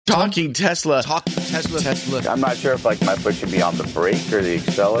Talking Tesla. Tesla. I'm not sure if my foot should be on the brake or the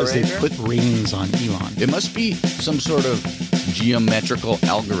accelerator. Because they put rings on Elon. It must be some sort of geometrical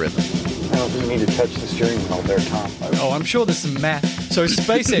algorithm. I don't think you need to touch the steering wheel there, Tom. Oh, I'm sure there's some math. So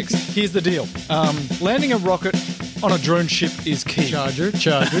SpaceX, here's the deal. Landing a rocket on a drone ship is key. Charger.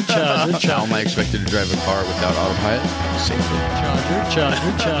 How am I expected to drive a car without autopilot? Safely.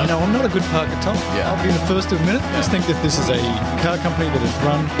 Charger. No, I'm not a good parker, Tom. Yeah. I'll be the first to admit it. I just think that this is a car company that is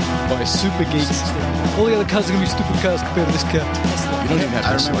run by super geeks. All the other cars are going to be stupid cars compared to this car. You don't even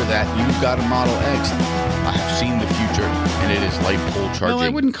have to remember that. You've got a Model X. I have seen the future, and it is light pole charging. No, I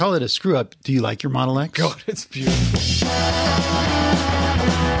wouldn't call it a screw-up. Do you like your Model X? God, it's beautiful.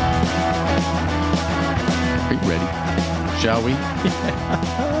 Are you ready? Shall we?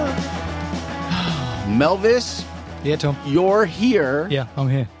 Melvis, Yeah, Tom. you're here. Yeah, I'm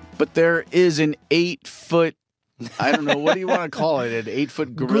here. But there is an 8-foot, I don't know, what do you want to call it? An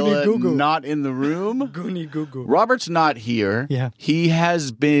 8-foot gorilla Goonie-goo-goo. not in the room? Goonie-goo-goo. Robert's not here. Yeah. He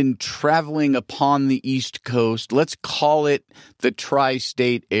has been traveling upon the East Coast. Let's call it the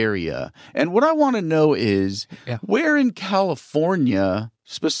tri-state area. And what I want to know is, where in California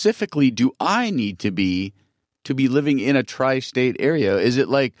specifically do I need to be living in a tri-state area? Is it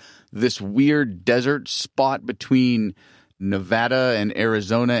like this weird desert spot between Nevada and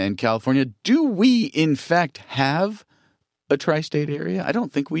Arizona and California? Do we, in fact, have a tri-state area? I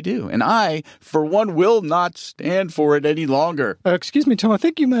don't think we do. And I, for one, will not stand for it any longer. Excuse me, Tom. I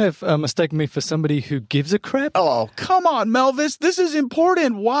think you may have mistaken me for somebody who gives a crap. Oh, come on, Melvis. This is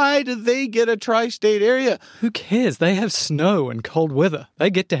important. Why do they get a tri-state area? Who cares? They have snow and cold weather. They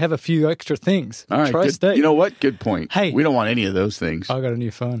get to have a few extra things. All right, Tri-state. good. You know what? Good point. Hey. We don't want any of those things. I got a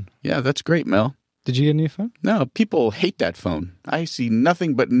new phone. Yeah, that's great, Mel. Did you get a new phone? No, people hate that phone. I see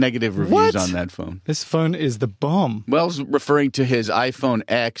nothing but negative reviews on that phone. This phone is the bomb. Wells referring to his iPhone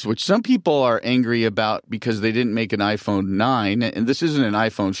X, which some people are angry about because they didn't make an iPhone 9. And this isn't an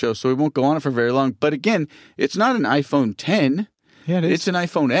iPhone show, so we won't go on it for very long. But again, it's not an iPhone 10. Yeah, it is. It's an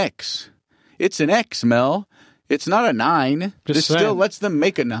iPhone X. It's an X, Mel. It's not a 9. This still lets them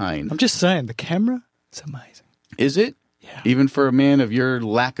make a 9. I'm just saying, the camera, it's amazing. Is it? Yeah. Even for a man of your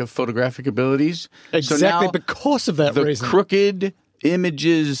lack of photographic abilities? Exactly, so now because of that reason. The crooked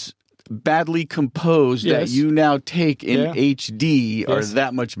images badly composed that you now take in HD are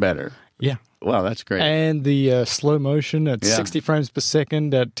that much better. Yeah. Wow, that's great. And the slow motion at 60 frames per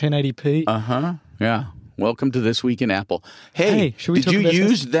second at 1080p. Uh-huh. Yeah. Welcome to This Week in Apple. Hey, should we did you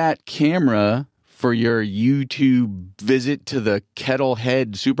use that camera for your YouTube visit to the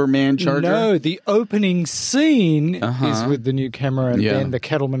Kettlehead Superman charger? No, the opening scene is with the new camera, and then the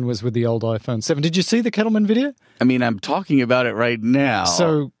Kettleman was with the old iPhone 7. Did you see the Kettleman video? I mean, I'm talking about it right now.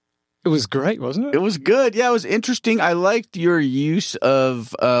 So it was great, wasn't it? It was good. Yeah, it was interesting. I liked your use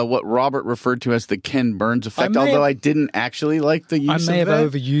of what Robert referred to as the Ken Burns effect, although I didn't actually like the use of that. I may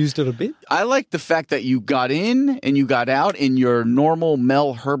have overused it a bit. I like the fact that you got in and you got out in your normal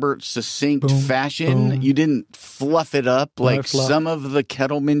Mel Herbert succinct fashion. Boom. You didn't fluff it up like some of the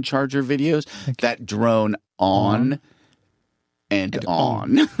Kettleman charger videos that drone on. And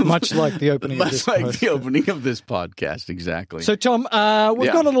on. Much like the opening of this podcast. the opening of this podcast, exactly. So, Tom,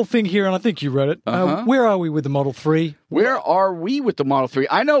 we've got a little thing here, and I think you read it. Where are we with the Model 3? Where are we with the Model 3?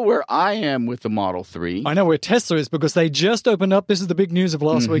 I know where I am with the Model 3. I know where Tesla is because they just opened up. This is the big news of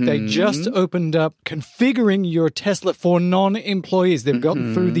last week. They just opened up configuring your Tesla for non-employees. They've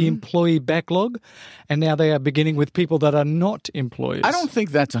gotten through the employee backlog, and now they are beginning with people that are not employees. I don't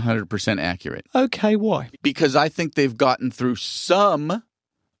think that's 100% accurate. Okay, why? Because I think they've gotten through some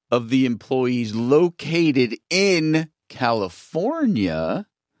of the employees located in California,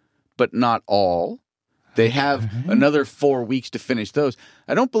 but not all. They have another 4 weeks to finish those.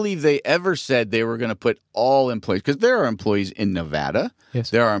 I don't believe they ever said they were going to put all employees, because there are employees in Nevada.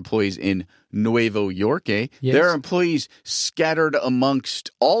 Yes. There are employees in Nuevo York. Yes. There are employees scattered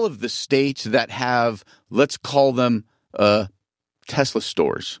amongst all of the states that have, let's call them Tesla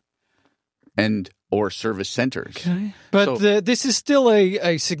stores or service centers. Okay. But this is still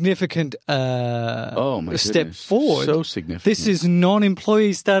a significant step forward. So significant. This is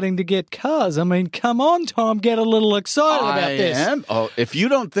non-employees starting to get cars. I mean, come on, Tom, get a little excited about this. I am. Oh, if you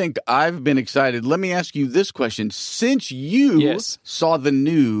don't think I've been excited, let me ask you this question. Since you saw the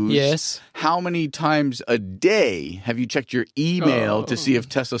news, how many times a day have you checked your email to see if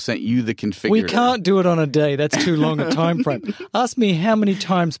Tesla sent you the configurator? We can't do it on a day. That's too long a time frame. Ask me how many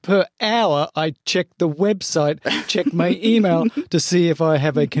times per hour I check the website, check my email to see if I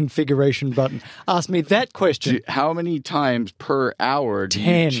have a configuration button. Ask me that question. How many times per hour do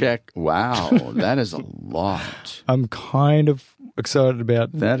 10. you check? Wow, that is a lot. I'm kind of excited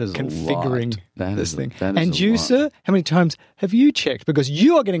about That is configuring this thing. That is and a you, lot. sir, how many times have you checked? Because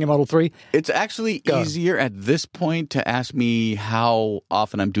you are getting a Model 3. It's actually easier at this point to ask me how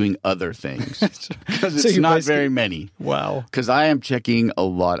often I'm doing other things. Because it's not very many. Wow. Because I am checking a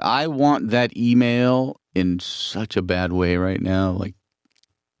lot. I want that email in such a bad way right now. Like,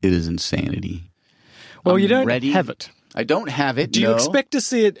 it is insanity. Well, you don't have it. I don't have it. Do you expect to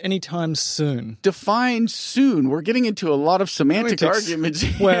see it anytime soon? Define soon. We're getting into a lot of semantic arguments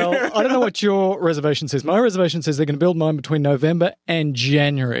here. Well, I don't know what your reservation says. My reservation says they're going to build mine between November and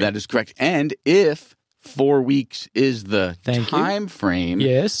January. That is correct. And if 4 weeks is the time frame,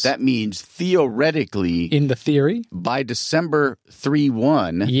 yes, that means theoretically, in the theory, by December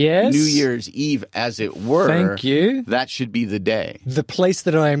 3/1, yes, New Year's Eve, as it were, thank you, that should be the day. The place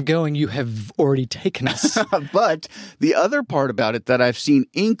that I am going, you have already taken us. But the other part about it that I've seen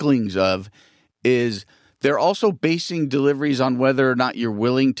inklings of is they're also basing deliveries on whether or not you're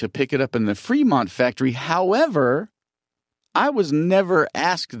willing to pick it up in the Fremont factory. However, I was never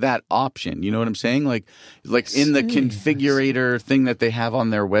asked that option. You know what I'm saying? Like in the configurator thing that they have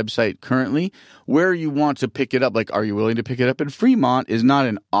on their website currently, where you want to pick it up, like, are you willing to pick it up in Fremont is not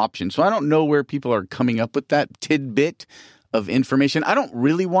an option. So I don't know where people are coming up with that tidbit of information. I don't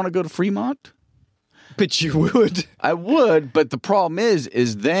really want to go to Fremont. But you would. I would, but the problem is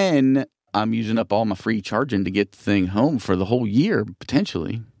then I'm using up all my free charging to get the thing home for the whole year,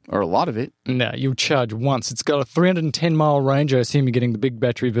 potentially. Or a lot of it. No, you'll charge once. It's got a 310-mile range. I assume you're getting the big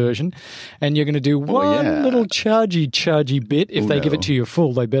battery version. And you're going to do one little chargy bit. If they give it to you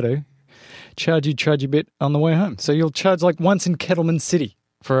full, they better. Chargy bit on the way home. So you'll charge like once in Kettleman City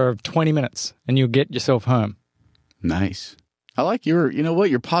for 20 minutes, and you'll get yourself home. Nice. I like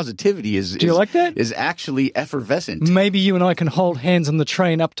your positivity is. Do you like that? Is actually effervescent. Maybe you and I can hold hands on the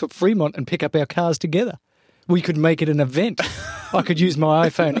train up to Fremont and pick up our cars together. We could make it an event. I could use my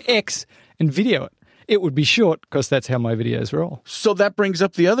iPhone X and video it. It would be short because that's how my videos roll. So that brings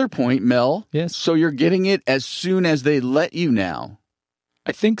up the other point, Mel. Yes. So you're getting it as soon as they let you now.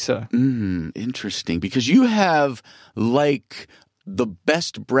 I think so. Interesting. Because you have like the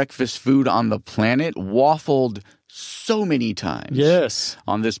best breakfast food on the planet waffled so many times. Yes.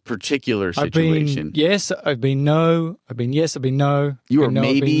 On this particular situation. I've been no. I've been yes, I've been no. You were no,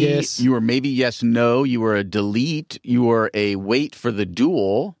 maybe yes. You were maybe yes, no. You were a delete. You were a wait for the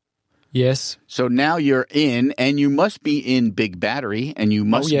dual. Yes. So now you're in, and you must be in big battery, and you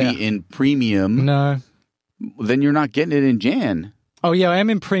must be in premium. No. Then you're not getting it in Jan. Oh, yeah, I am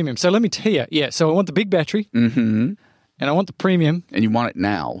in premium. So let me tell you. Yeah, so I want the big battery, and I want the premium. And you want it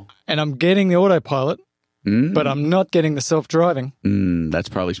now. And I'm getting the autopilot, but I'm not getting the self-driving. That's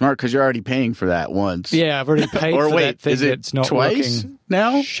probably smart, because you're already paying for that once. Yeah, I've already paid for that thing is it that's not twice working.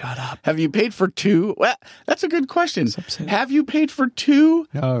 Now? Shut up. Have you paid for two? Well, that's a good question. Have you paid for two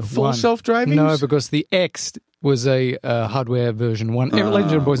full self-driving? No, because the X was a hardware version 1. Ladies and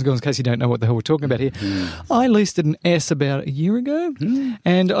gentlemen, boys and girls, in case you don't know what the hell we're talking about here, I leased an S about a year ago,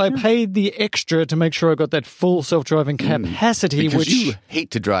 and I paid the extra to make sure I got that full self-driving capacity. Because which you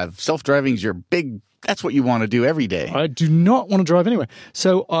hate to drive. Self-driving's your big... That's what you want to do every day. I do not want to drive anywhere.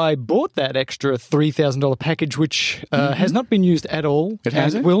 So I bought that extra $3,000 package, which has not been used at all. It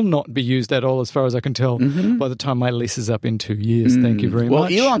hasn't? And will not be used at all, as far as I can tell, by the time my lease is up in 2 years. Thank you very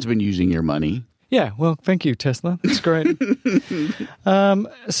much. Well, Elon's been using your money. Yeah, well, thank you, Tesla. That's great.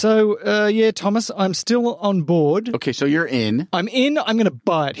 Thomas, I'm still on board. Okay, so you're in. I'm in. I'm going to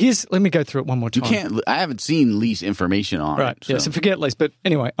buy it. Let me go through it one more time. You can't. I haven't seen lease information on it. So. Yeah, so forget lease. But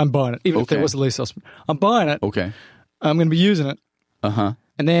anyway, I'm buying it. Even if there was a lease, I'm buying it. Okay. I'm going to be using it.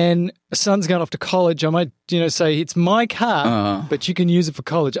 And then a son's going off to college. I might, say it's my car, but you can use it for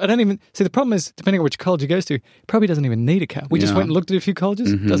college. I don't even see. The problem is, depending on which college he goes to, he probably doesn't even need a car. We just went and looked at a few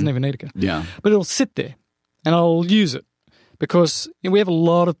colleges. Doesn't even need a car. Yeah, but it'll sit there, and I'll use it because we have a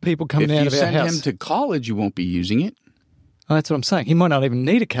lot of people coming out of our house. If you send him to college, you won't be using it. Oh, that's what I'm saying. He might not even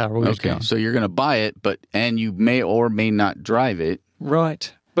need a car. Okay, so you're going to buy it, and you may or may not drive it.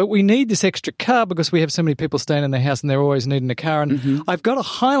 Right. But we need this extra car because we have so many people staying in the house and they're always needing a car. And I've got a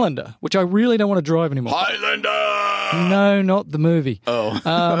Highlander, which I really don't want to drive anymore. Highlander! No, not the movie. Oh.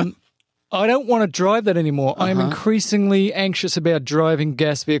 I don't want to drive that anymore. I am increasingly anxious about driving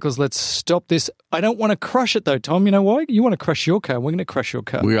gas vehicles. Let's stop this. I don't want to crush it, though, Tom. You know why? You want to crush your car. We're going to crush your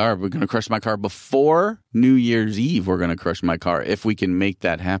car. We are. We're going to crush my car before New Year's Eve. We're going to crush my car if we can make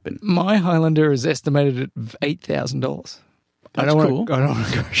that happen. My Highlander is estimated at $8,000. That's I don't cool. want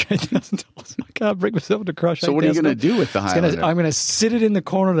to crush $8,000. I can't bring myself to crush $8,000. So what are you going to do with the Highlander? I'm going to sit it in the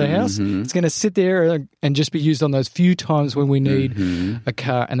corner of the house. It's going to sit there and just be used on those few times when we need a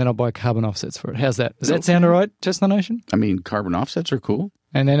car, and then I'll buy carbon offsets for it. How's that? Does that sound all right, Tesla Nation? I mean, carbon offsets are cool.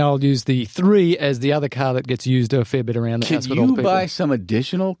 And then I'll use the 3 as the other car that gets used a fair bit around the house with all the Could you people. buy some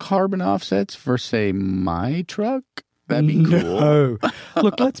additional carbon offsets for, say, my truck? That'd be cool. No.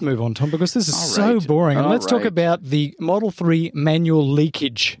 Look, let's move on, Tom, because this is so boring. And let's talk about the Model 3 manual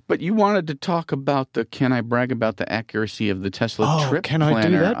leakage. But you wanted to talk about can I brag about the accuracy of the Tesla trip can planner? I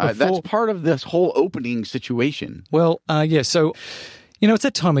do that? That's part of this whole opening situation. Well, so... it's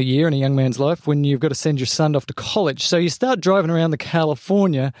that time of year in a young man's life when you've got to send your son off to college. So you start driving around the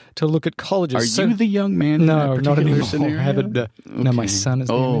California to look at colleges. Are you the young man in No, that not anymore. scenario? I haven't, No, my son is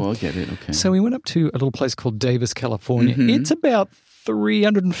the young man. I'll get it. Okay. So we went up to a little place called Davis, California. It's about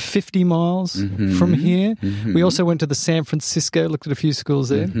 350 miles from here. We also went to the San Francisco, looked at a few schools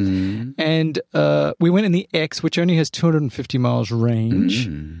there. And we went in the X, which only has 250 miles range.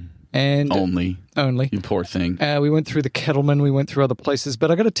 And only. You poor thing. We went through the Kettleman. We went through other places.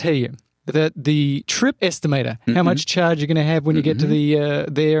 But I got to tell you that the trip estimator, how much charge you're going to have when you get to the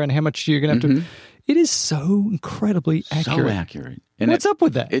there, and how much you're going to have to. It is so incredibly accurate. So accurate. And what's up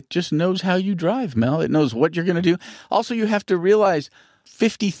with that? It just knows how you drive, Mel. It knows what you're going to do. Also, you have to realize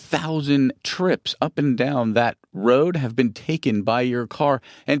 50,000 trips up and down that road have been taken by your car.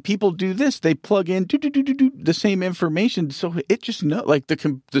 And people do this. They plug in the same information. So it just knows, like the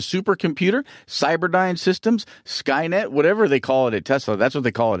supercomputer, Cyberdyne Systems, Skynet, whatever they call it at Tesla. That's what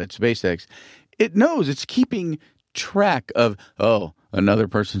they call it at SpaceX. It knows. It's keeping track of, another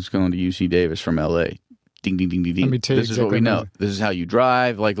person's going to UC Davis from L.A. Ding, ding, ding, ding, ding. Let me tell you this is what we know. This is how you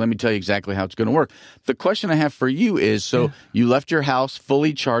drive. Like, let me tell you exactly how it's going to work. The question I have for you is, you left your house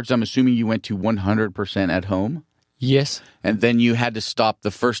fully charged. I'm assuming you went to 100% at home? Yes. And then you had to stop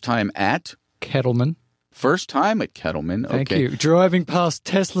the first time at? Kettleman. First time at Kettleman. Thank you. Driving past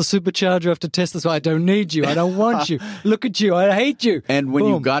Tesla Supercharger after Tesla. So I don't need you. I don't want you. Look at you. I hate you. And when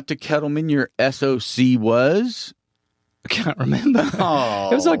you got to Kettleman, your SOC was? I can't remember.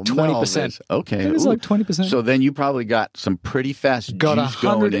 It was like 20%. Okay. It was like 20%. So then you probably got some pretty fast got juice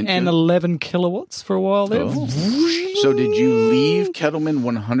going into 111 kilowatts for a while there. So did you leave Kettleman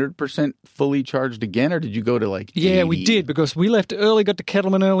 100% fully charged again, or did you go to like 80? Yeah, we did, because we left early, got to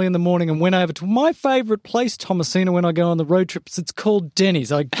Kettleman early in the morning, and went over to my favourite place, Thomasina, when I go on the road trips. It's called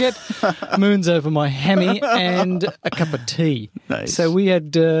Denny's. I get moons over my hammy and a cup of tea. Nice. So we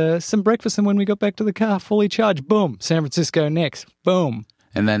had some breakfast, and when we got back to the car, fully charged, boom, San Francisco next, boom.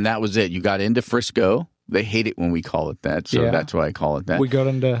 And then that was it. You got into Frisco. They hate it when we call it that, so that's why I call it that. We got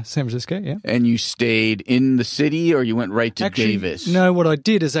into San Francisco, yeah. And you stayed in the city, or you went right to Davis? No, what I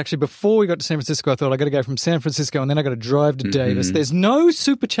did is actually before we got to San Francisco, I thought I got to go from San Francisco and then I got to drive to Davis. There's no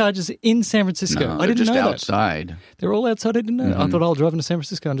superchargers in San Francisco. No, I didn't know just that. outside. They're all outside. I didn't know. I thought I'll drive into San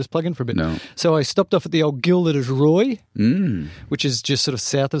Francisco and just plug in for a bit. No. So I stopped off at the old Gilded Roy, which is just sort of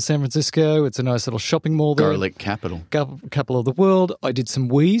south of San Francisco. It's a nice little shopping mall there. Garlic capital. Capital of the world. I did some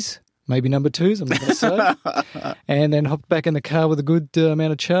wheeze. Maybe number 2s, I'm not going to say. And then hopped back in the car with a good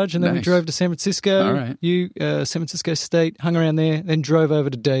amount of charge, and then we drove to San Francisco. All right. San Francisco State, hung around there, then drove over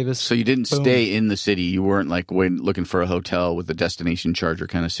to Davis. So you didn't stay in the city. You weren't like looking for a hotel with a destination charger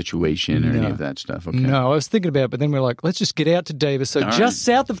kind of situation or any of that stuff. Okay. No, I was thinking about it, but then we're like, let's just get out to Davis. So just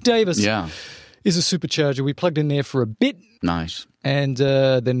south of Davis is a supercharger. We plugged in there for a bit. Nice. And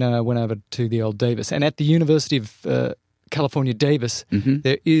then went over to the old Davis. And at the University of California, Davis,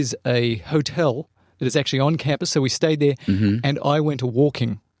 there is a hotel that is actually on campus. So we stayed there, and I went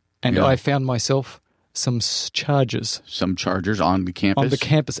walking, and I found myself some chargers. Some chargers on the campus? On the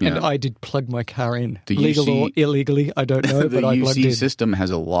campus, and I did plug my car in. The Legal UC or illegally, I don't know, but I plugged in. The UC system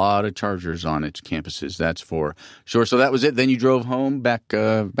has a lot of chargers on its campuses, that's for sure. So that was it. Then you drove home back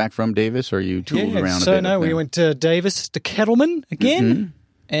from Davis, or you tooled around a bit? So no, we went to Davis to Kettleman again,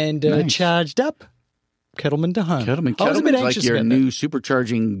 and charged up. Kettleman to home. Kettleman's like your new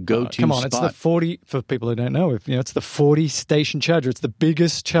supercharging go-to come on, spot. It's the 40, for people who don't know, it's the 40 station charger. It's the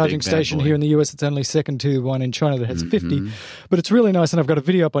biggest charging station here in the US. It's only second to one in China that has 50. But it's really nice, and I've got a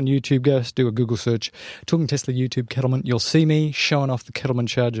video up on YouTube. Go do a Google search. Talking Tesla YouTube Kettleman. You'll see me showing off the Kettleman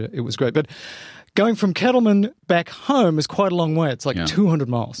charger. It was great. But going from Kettleman back home is quite a long way. It's like 200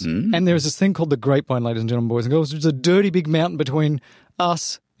 miles. And there's this thing called the Grapevine, ladies and gentlemen, boys and girls. There's a dirty big mountain between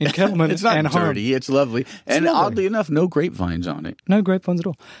us in Kettleman It's not and home. dirty. It's lovely. And lovely. oddly enough, no grapevines on it. No grapevines at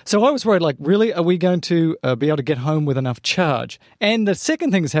all. So I was worried, like, really, are we going to be able to get home with enough charge? And the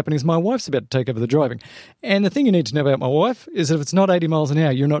second thing that's happening is my wife's about to take over the driving. And the thing you need to know about my wife is that if it's not 80 miles an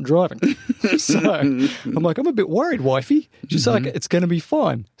hour, you're not driving. So I'm like, I'm a bit worried, wifey. She's like, it's going to be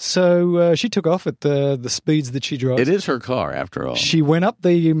fine. So she took off at the speeds that she drives. It is her car, after all. She went up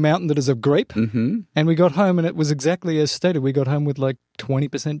the mountain that is a grape, and we got home, and it was exactly as stated. We got home with like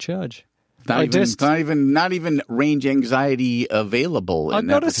 20% charge. Not even range anxiety available. I've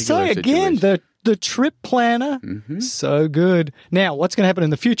got to say again, the trip planner, so good. Now, what's going to happen in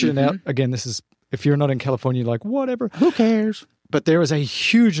the future? Now, again, this is if you're not in California, like whatever, who cares? But there is a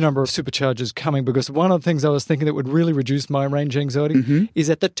huge number of superchargers coming because one of the things I was thinking that would really reduce my range anxiety is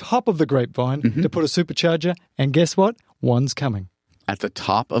at the top of the grapevine to put a supercharger. And guess what? One's coming. At the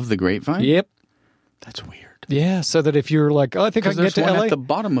top of the grapevine? Yep. That's weird. Yeah, so that if you're like, I think I can get to LA. There's one at the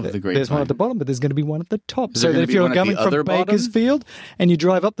bottom of the grapevine. There's one at the bottom, but there's going to be one at the top. Is So there that gonna if be you're one at coming the other from bottom? Bakersfield and you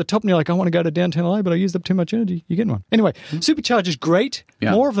drive up the top and you're like, I want to go to downtown LA, but I used up too much energy, you're getting one. Anyway, Supercharger's great.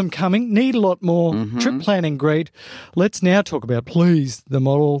 Yeah. More of them coming. Need a lot more. Trip planning, great. Let's now talk about, please, the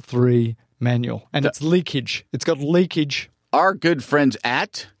Model 3 manual. And it's leakage. It's got leakage. Our good friends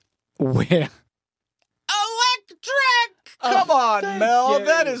at Where? Electric. Come on, Mel. you.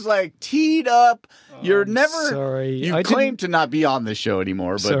 That is like teed up. You're I'm never. sorry. You I claim to not be on the show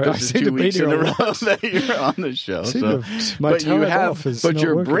anymore, but Sorry, I this is seem 2 to be weeks in here a a row lot. that you're on the show. Seem So. to have- my But you time have, off is but not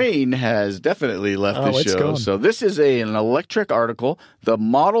your working. brain has definitely left the it's show. gone. So this is an electric article. The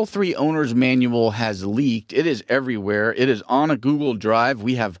Model 3 owner's manual has leaked. It is everywhere. It is on a Google Drive.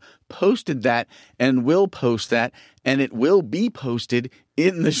 We have posted that and will post that, and it will be posted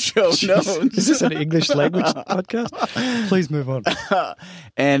in the show notes. Is this an English language podcast? Please move on.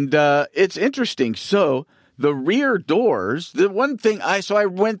 And it's interesting. So the rear doors, the one thing I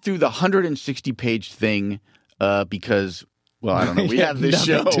went through the 160-page thing because, well, I don't know. We have this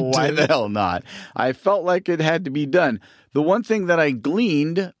show. Why the hell not? I felt like it had to be done. The one thing that I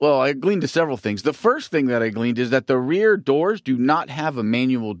gleaned several things. The first thing that I gleaned is that the rear doors do not have a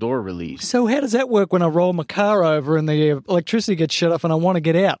manual door release. So how does that work when I roll my car over and the electricity gets shut off and I want to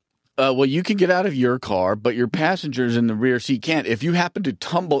get out? Well, you can get out of your car, but your passengers in the rear seat can't. If you happen to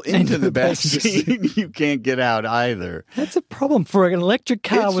tumble into the back seat, you can't get out either. That's a problem for an electric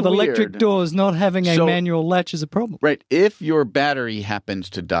car It's with electric weird. doors. Not having a manual latch is a problem. Right. If your battery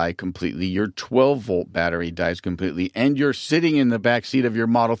happens to die completely, your 12-volt battery dies completely, and you're sitting in the back seat of your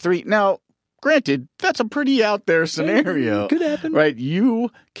Model 3. Now, granted, that's a pretty out there scenario. Could happen. Right.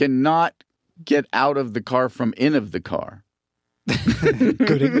 You cannot get out of the car from in of the car.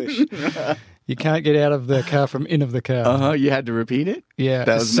 Good English. You can't get out of the car from in of the car. You had to repeat it? Yeah.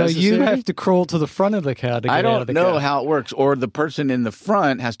 That was so you necessary? have to crawl to the front of the car to get out of the car. I don't know how it works. Or the person in the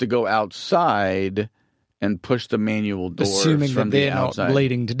front has to go outside and push the manual doors Assuming from that they're the not outside.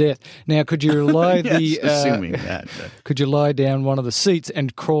 bleeding to death. Now, could you lie Yes, assuming that. Could you lie down one of the seats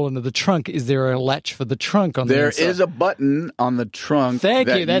and crawl into the trunk? Is there a latch for the trunk on the There inside? is a button on the trunk. Thank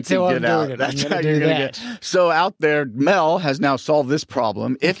that you. That's can how I'm get out. doing it. That's I'm how gonna you're do gonna that. get. So out there, Mel has now solved this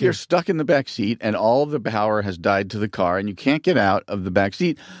problem. If you're stuck in the back seat and all of the power has died to the car and you can't get out of the back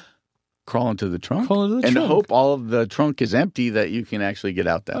seat, crawl into the trunk Crawl into the and trunk. hope all of the trunk is empty that you can actually get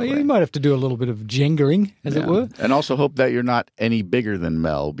out that way. You might have to do a little bit of jengering, as it were. And also hope that you're not any bigger than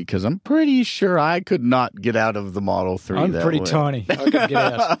Mel, because I'm pretty sure I could not get out of the Model 3 I'm that pretty way. tiny. I could get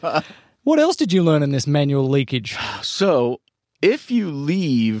out. What else did you learn in this manual leakage? So if you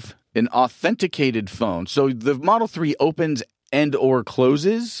leave an authenticated phone, so the Model 3 opens and or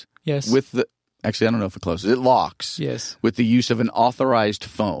closes Yes. with the... Actually, I don't know if it closes. It locks. Yes. With the use of an authorized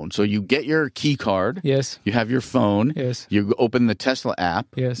phone. So you get your key card. Yes. You have your phone. Yes. You open the Tesla app.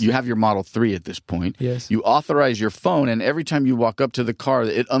 Yes. You have your Model 3 at this point. Yes. You authorize your phone, and every time you walk up to the car,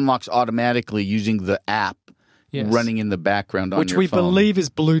 it unlocks automatically using the app Yes. running in the background on Which your we phone. believe is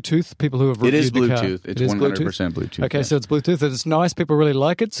Bluetooth. People who have reviewed It is the car. Bluetooth. It's It is 100% Bluetooth. Okay, yes. so it's Bluetooth, and it's nice. People really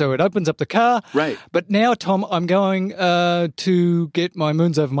like it, so it opens up the car. Right. But now, Tom, I'm going to get my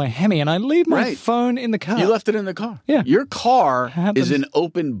moons over my Hemi, and I leave my Right. phone in the car. You left it in the car. Yeah. Your car Happens. is an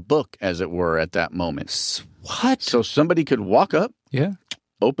open book, as it were, at that moment. What? So somebody could walk up, Yeah.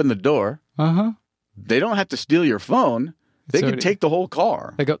 open the door. Uh-huh. They don't have to steal your phone. They So could take the whole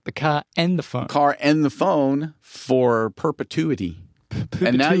car. They got the car and the phone. Car and the phone for perpetuity.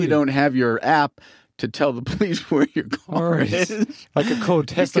 And now you don't have your app to tell the police where your car Right. is. I could call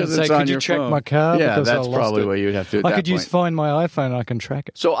Tesla and Because say, it's on could you your track phone. my car? Yeah, because I that's lost probably it. what you'd have to do at I that could use point. Find My iPhone and I can track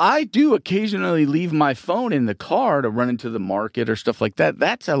it. So I do occasionally leave my phone in the car to run into the market or stuff like that.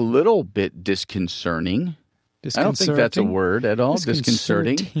 That's a little bit disconcerting. I don't think that's a word at all.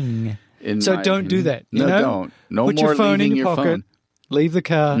 Disconcerting. So don't do that. Don't. No Put more your phone leaving in your pocket. phone. Leave the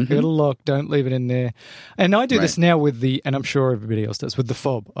car, get a lock, don't leave it in there. And I do this now with and I'm sure everybody else does, with the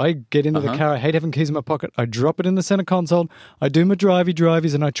fob. I get into the car, I hate having keys in my pocket, I drop it in the center console, I do my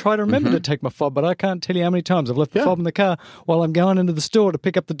drivies, and I try to remember to take my fob, but I can't tell you how many times I've left the fob in the car while I'm going into the store to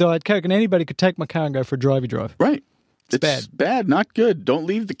pick up the Diet Coke, and anybody could take my car and go for a drive. Right. It's bad, not good. Don't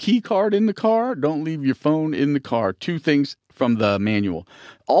leave the key card in the car. Don't leave your phone in the car. 2 things from the manual.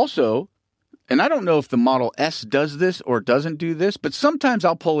 Also, and I don't know if the Model S does this or doesn't do this, but sometimes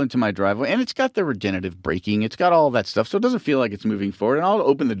I'll pull into my driveway, and it's got the regenerative braking. It's got all that stuff, so it doesn't feel like it's moving forward. And I'll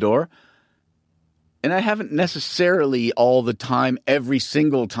open the door, and I haven't necessarily all the time, every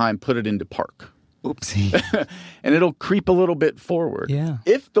single time, put it into park. Oopsie. And it'll creep a little bit forward. Yeah.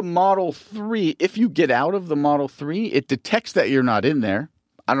 If the Model 3, if you get out of the Model 3, it detects that you're not in there.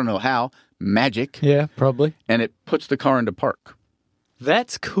 I don't know how. Magic. Yeah, probably. And it puts the car into park.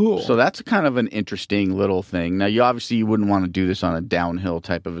 That's cool. So that's kind of an interesting little thing. Now, you wouldn't want to do this on a downhill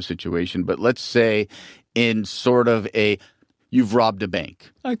type of a situation, but let's say in sort of you've robbed a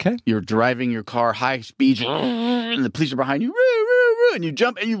bank. Okay. You're driving your car high speed, and the police are behind you, and you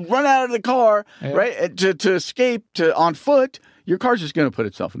jump and you run out of the car, right? To escape on foot. Your car's just going to put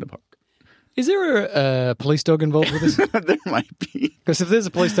itself in the park. Is there a police dog involved with this? There might be. Because if there's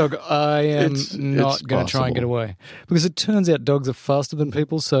a police dog, I am not going to try and get away. Because it turns out dogs are faster than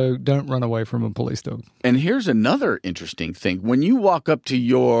people, so don't run away from a police dog. And here's another interesting thing. When you walk up to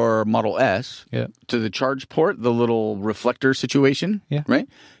your Model S, to the charge port, the little reflector situation, right?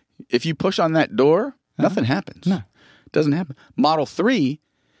 If you push on that door, nothing happens. No. It doesn't happen. Model 3,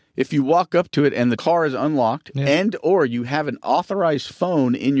 if you walk up to it and the car is unlocked and or you have an authorized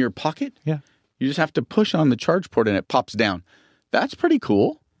phone in your pocket, you just have to push on the charge port and it pops down. That's pretty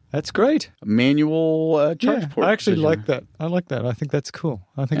cool. That's great. A manual charge port. I actually like that. I like that. I think that's cool.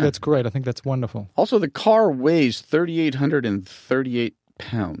 I think that's great. I think that's wonderful. Also, the car weighs 3,838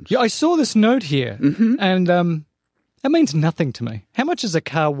 pounds. Yeah, I saw this note here, and that means nothing to me. How much does a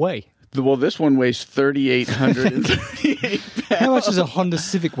car weigh? Well, this one weighs 3,838 pounds. How much does a Honda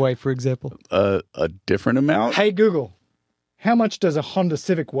Civic weigh, for example? A different amount? Hey, Google, how much does a Honda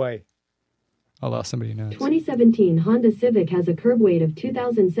Civic weigh? I'll ask somebody who knows. 2017 Honda Civic has a curb weight of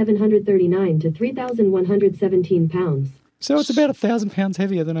 2,739 to 3,117 pounds. So it's about 1,000 pounds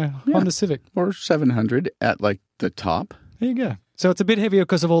heavier than a Honda Civic. Or 700 at like the top. There you go. So it's a bit heavier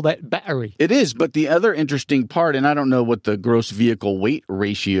because of all that battery. It is, but the other interesting part, and I don't know what the gross vehicle weight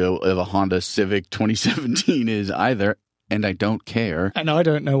ratio of a Honda Civic 2017 is either, and I don't care. And I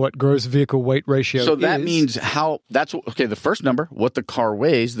don't know what gross vehicle weight ratio is. So that means the first number, what the car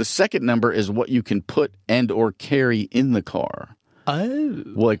weighs. The second number is what you can put and or carry in the car. Oh.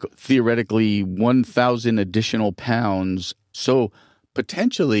 Like theoretically 1,000 additional pounds. So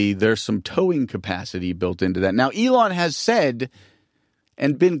potentially there's some towing capacity built into that. Now, Elon has said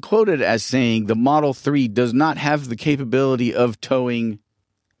and been quoted as saying the Model 3 does not have the capability of towing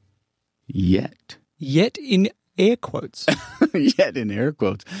yet. Yet in air quotes. Yet in air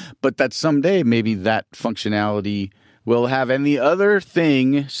quotes. But that someday maybe that functionality will have. And the other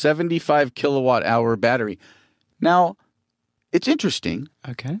thing, 75 kilowatt hour battery. Now, it's interesting.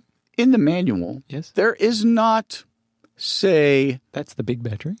 Okay. In the manual, there is not, say... That's the big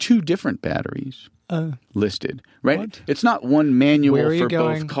battery? 2 different batteries listed, right? What? It's not one manual for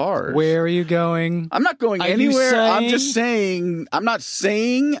both cars. Where are you going? I'm not going anywhere. I'm just saying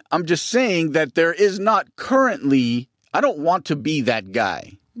that there is not currently... I don't want to be that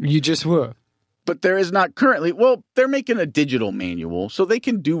guy. You just were. But there is not currently. Well, they're making a digital manual, so they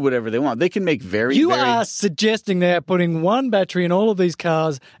can do whatever they want. They can make You are suggesting they're putting one battery in all of these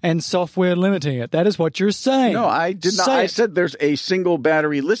cars and software limiting it. That is what you're saying. No, I did not. I said there's a single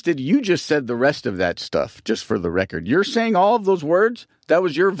battery listed. You just said the rest of that stuff, just for the record. You're saying all of those words. That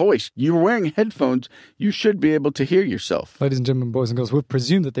was your voice. You were wearing headphones. You should be able to hear yourself. Ladies and gentlemen, boys and girls, we've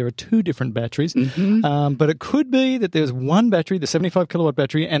presumed that there are 2 different batteries, but it could be that there's one battery, the 75 kilowatt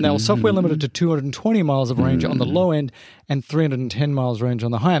battery, and they'll software limit it to 220 miles of range on the low end and 310 miles range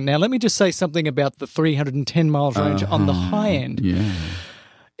on the high end. Now, let me just say something about the 310 miles range on the high end. Yeah.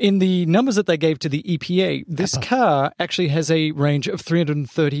 In the numbers that they gave to the EPA, this car actually has a range of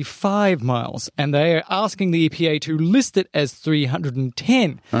 335 miles, and they are asking the EPA to list it as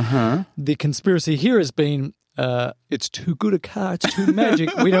 310. The conspiracy here has been it's too good a car, it's too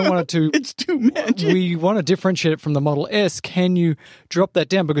magic. We don't want it to. It's too magic. We want to differentiate it from the Model S. Can you drop that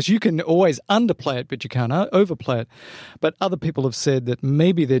down? Because you can always underplay it, but you can't overplay it. But other people have said that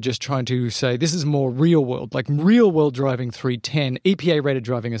maybe they're just trying to say this is more real world, like real world driving 310. EPA rated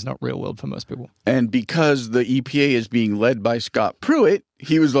driving is not real world for most people. And because the EPA is being led by Scott Pruitt,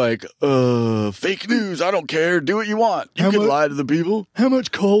 he was like, fake news, I don't care, do what you want. You can lie to the people. How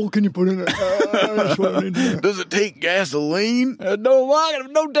much coal can you put in it? Does it take gasoline?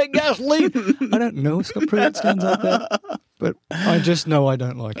 Don't take gasoline. I don't know Scott Pruitt stands like that, but I just know I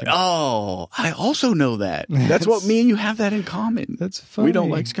don't like him. Oh, I also know that. That's what me and you have that in common. That's funny. We don't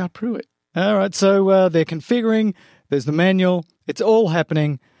like Scott Pruitt. All right, so they're configuring. There's the manual. It's all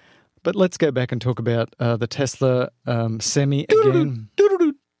happening. But let's go back and talk about the Tesla Semi again.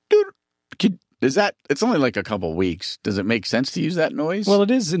 Is that? It's only like a couple weeks. Does it make sense to use that noise? Well,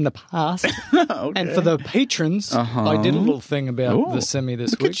 it is in the past. Okay. And for the patrons, I did a little thing about the Semi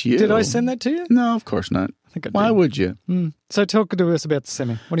this look week. At you. Did I send that to you? No, of course not. I think I did. Why would you? So talk to us about the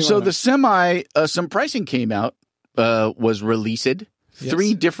Semi. What do you so want to know? the Semi, some pricing came out, was released. Yes.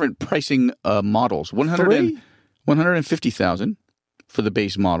 3 different pricing models. 150,000 for the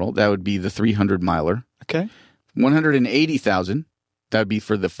base model. That would be the 300 miler. Okay. 180,000. That would be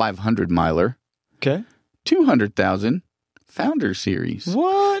for the 500 miler. Okay. 200,000 Founder Series.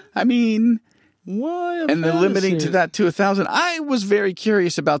 What? I mean, why? And the limiting to that to 1,000. I was very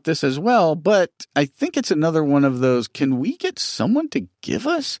curious about this as well, but I think it's another one of those. Can we get someone to give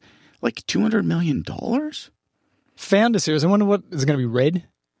us like $200 million? Founder Series. I wonder what is it going to be red?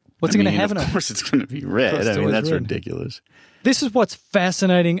 What's it going to have in it? Of course it's going to be red. I mean, that's red. Ridiculous. This is what's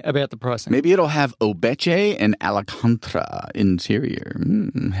fascinating about the pricing. Maybe it'll have Obeche and Alcantara interior.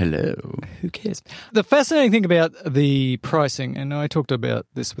 Hello. Who cares? The fascinating thing about the pricing, and I talked about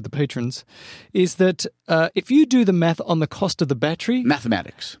this with the patrons, is that if you do the math on the cost of the battery...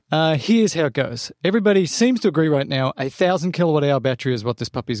 Mathematics. Here's how it goes. Everybody seems to agree right now, a 1,000 kilowatt-hour battery is what this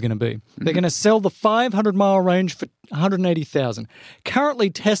puppy is going to be. Mm-hmm. They're going to sell the 500-mile range for $180,000. Currently,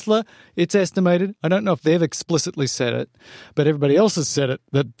 Tesla, it's estimated, I don't know if they've explicitly said it, but everybody else has said it,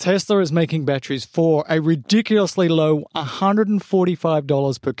 that Tesla is making batteries for a ridiculously low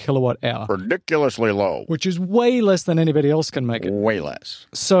 $145 per kilowatt hour. Ridiculously low. Which is way less than anybody else can make it. Way less.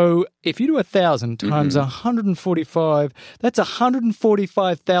 So if you do 1,000 times 145, that's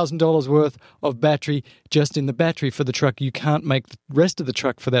 $145,000 worth of battery just in the battery for the truck. You can't make the rest of the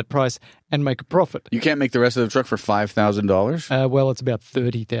truck for that price and make a profit. You can't make the rest of the truck for $5,000? Well, it's about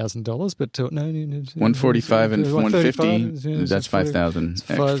 $30,000, but no. 145 and 150, that's 5,000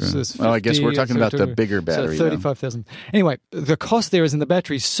 extra. Well, I guess we're talking about the bigger battery. So 35,000. Anyway, the cost there is in the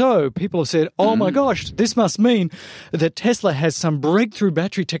battery. So people have said, oh my gosh, this must mean that Tesla has some breakthrough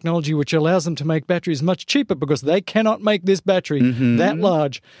battery technology which allows them to make batteries much cheaper because they cannot make this battery that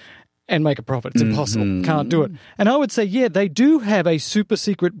large and make a profit. It's impossible. Can't do it. And I would say, yeah, they do have a super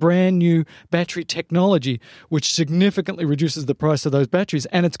secret brand new battery technology which significantly reduces the price of those batteries,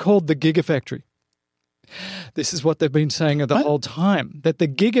 and it's called the Gigafactory. This is what they've been saying the whole time, that the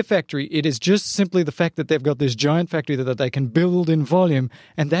Gigafactory, it is just simply the fact that they've got this giant factory that they can build in volume,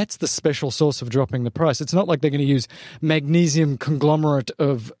 and that's the special source of dropping the price. It's not like they're going to use magnesium conglomerate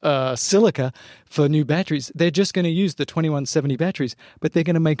of silica for new batteries. They're just going to use the 2170 batteries, but they're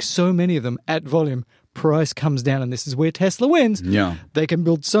going to make so many of them at volume, price comes down, and this is where Tesla wins. Yeah. They can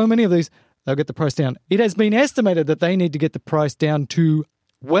build so many of these, they'll get the price down. It has been estimated that they need to get the price down to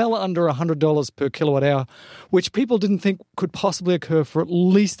well under $100 per kilowatt hour, which people didn't think could possibly occur for at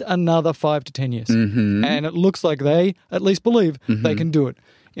least another 5 to 10 years. And it looks like they at least believe they can do it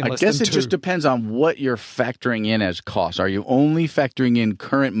in less than 2. I guess it just depends on what you're factoring in as costs. Are you only factoring in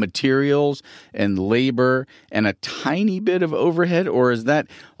current materials and labor and a tiny bit of overhead, or is that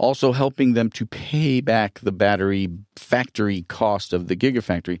also helping them to pay back the battery factory cost of the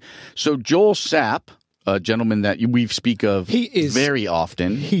Gigafactory? So Joel Sapp, a gentleman that we speak of very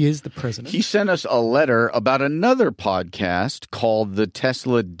often. He is the president. He sent us a letter about another podcast called The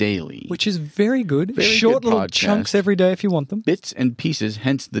Tesla Daily. Which is very good. Short little chunks every day if you want them. Bits and pieces,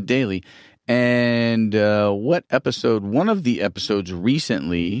 hence the daily. And one of the episodes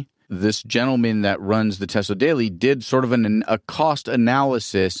recently, this gentleman that runs the Tesla Daily did sort of a cost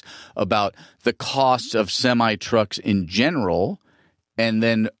analysis about the costs of semi-trucks in general, and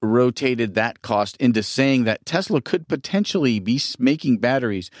then rotated that cost into saying that Tesla could potentially be making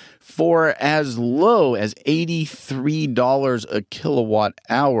batteries for as low as $83 a kilowatt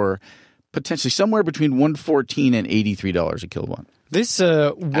hour, potentially somewhere between $114 and $83 a kilowatt. This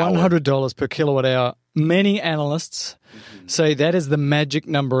 $100 per kilowatt hour many analysts say that is the magic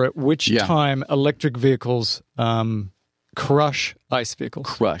number at which time electric vehicles crush ICE vehicles.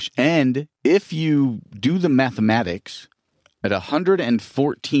 Crush. And if you do the mathematics at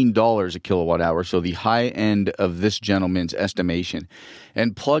 $114 a kilowatt hour, so the high end of this gentleman's estimation,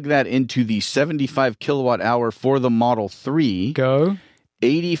 and plug that into the 75 kilowatt hour for the Model 3, go.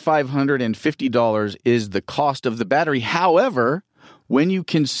 $8,550 is the cost of the battery. However, when you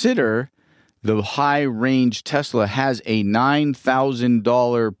consider the high-range Tesla has a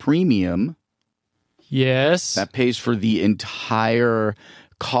 $9,000 premium, yes, that pays for the entire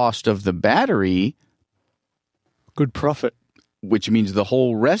cost of the battery. Good profit. Which means the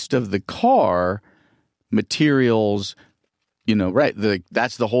whole rest of the car, materials,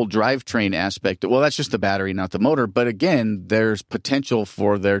 that's the whole drivetrain aspect. Well, that's just the battery, not the motor. But again, there's potential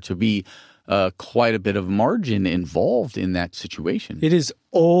for there to be quite a bit of margin involved in that situation. It is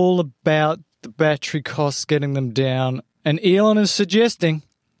all about the battery costs, getting them down. And Elon is suggesting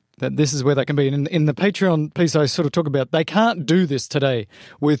that this is where they can be. And in the Patreon piece I sort of talk about, they can't do this today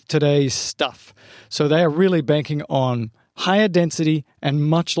with today's stuff. So they are really banking on higher density and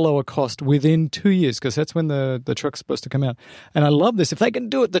much lower cost within 2 years, because that's when the truck's supposed to come out. And I love this. If they can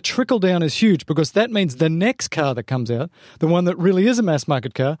do it, the trickle down is huge, because that means the next car that comes out, the one that really is a mass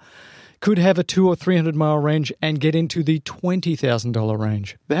market car, could have a 200 or 300 mile range and get into the $20,000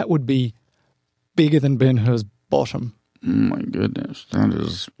 range. That would be bigger than Ben-Hur's bottom. Oh my goodness. That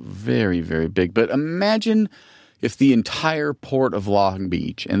is very, very big. But imagine if the entire port of Long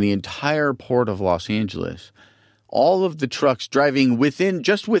Beach and the entire port of Los Angeles, all of the trucks driving within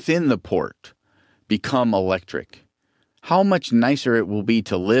the port, become electric. How much nicer it will be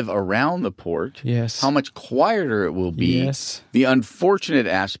to live around the port. Yes. How much quieter it will be. Yes. The unfortunate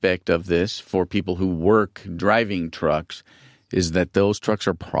aspect of this for people who work driving trucks is that those trucks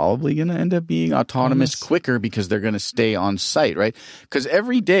are probably going to end up being autonomous quicker, because they're going to stay on site, right? Because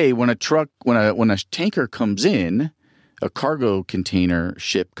every day when a tanker comes in, a cargo container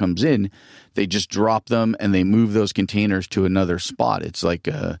ship comes in, they just drop them and they move those containers to another spot. It's like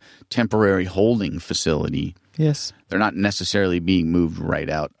a temporary holding facility. Yes. They're not necessarily being moved right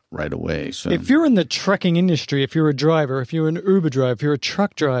away. So if you're in the trucking industry, if you're a driver, if you're an Uber driver, if you're a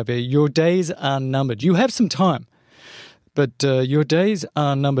truck driver, your days are numbered. You have some time, but your days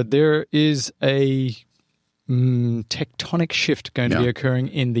are numbered. There is a tectonic shift going to be occurring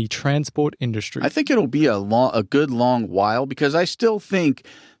in the transport industry. I think it'll be a good long while, because I still think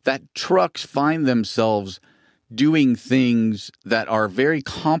that trucks find themselves doing things that are very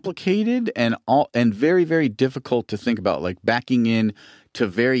complicated and very, very difficult to think about, like backing in to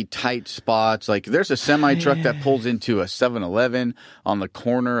very tight spots. Like there's a semi truck that pulls into a 7-Eleven on the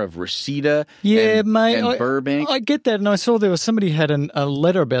corner of Reseda and Burbank. I get that, and I saw there was somebody had a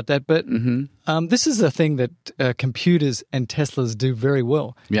letter about that. But this is a thing that computers and Teslas do very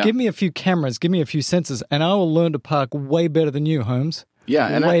well. Yeah. Give me a few cameras, give me a few sensors, and I will learn to park way better than you, Holmes. Yeah,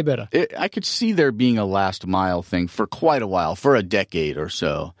 and way better. I could see there being a last mile thing for quite a while, for a decade or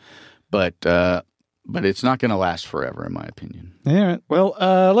so, but it's not going to last forever, in my opinion. All right. Well,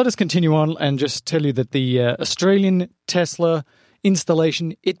 let us continue on and just tell you that the Australian Tesla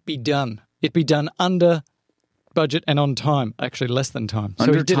installation, it be done under budget and on time. Actually, less than time.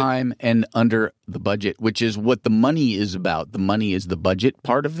 Under time and under the budget, which is what the money is about. The money is the budget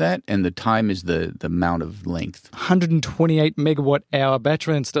part of that, and the time is the amount of length. 128 megawatt hour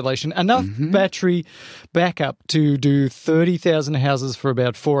battery installation, enough battery backup to do 30,000 houses for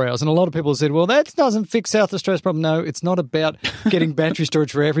about 4 hours. And a lot of people said, well, that doesn't fix South Australia's problem. No, it's not about getting battery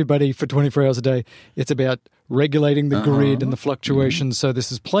storage for everybody for 24 hours a day. It's about regulating the grid and the fluctuations. So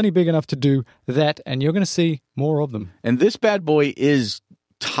this is plenty big enough to do that, and you're going to see more of them. And this bad boy is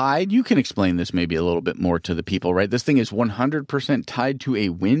tied. You can explain this maybe a little bit more to the people, right? This thing is 100% tied to a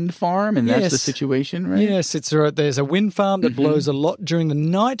wind farm, and that's the situation, right? Yes, it's right. There's a wind farm that blows a lot during the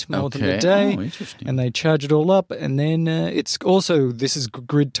night more than the day. Oh, interesting. And they charge it all up, and then it's also, this is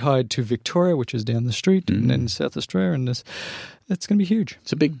grid tied to Victoria, which is down the street, and then South Australia, and that's going to be huge.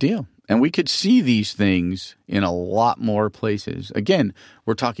 It's a big deal. And we could see these things in a lot more places. Again,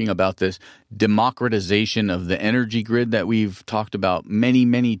 we're talking about this democratization of the energy grid that we've talked about many,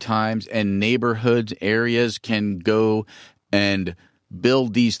 many times. And neighborhoods, areas can go and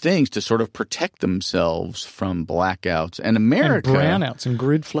build these things to sort of protect themselves from blackouts. And America... And brownouts and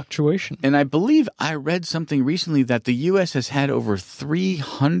grid fluctuation. And I believe I read something recently that the U.S. has had over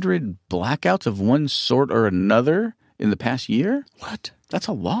 300 blackouts of one sort or another in the past year. What? That's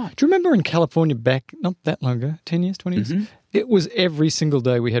a lot. Do you remember in California back not that long ago, 10 years, 20 years? It was every single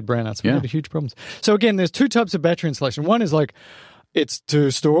day we had brownouts. We had huge problems. So again, there's two types of battery installation. One is like It's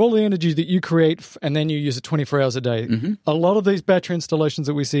to store all the energy that you create and then you use it 24 hours a day. Mm-hmm. A lot of these battery installations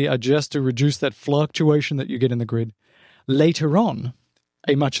that we see are just to reduce that fluctuation that you get in the grid. Later on,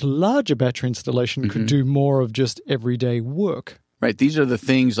 a much larger battery installation could do more of just everyday work. Right. These are the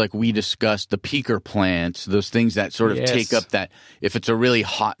things like we discussed, the peaker plants, those things that sort of take up that if it's a really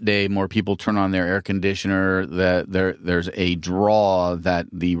hot day, more people turn on their air conditioner, that there's a draw that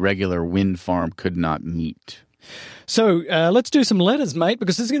the regular wind farm could not meet. So let's do some letters, mate,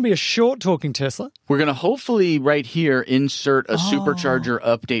 because this is going to be a short Talking Tesla. We're going to hopefully right here insert a Supercharger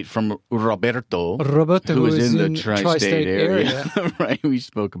update from Roberto, who is in the tri-state area. Right, we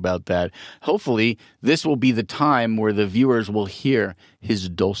spoke about that. Hopefully, this will be the time where the viewers will hear his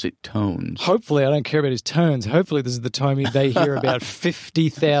dulcet tones. Hopefully, I don't care about his tones. Hopefully, this is the time they hear about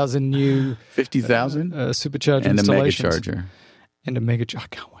 50,000 new 50,000 Supercharger and installations. A megacharger. And a megacharger. I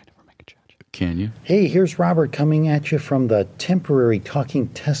can't wait. Can you? Hey, here's Robert coming at you from the temporary Talking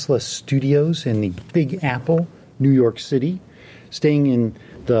Tesla studios in the Big Apple, New York City. Staying in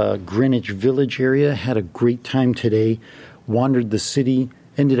the Greenwich Village area. Had a great time today. Wandered the city.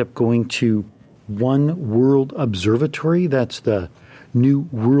 Ended up going to One World Observatory. That's the new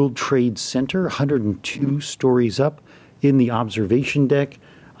World Trade Center, 102 stories up in the observation deck.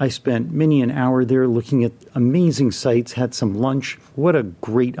 I spent many an hour there looking at amazing sights, had some lunch. What a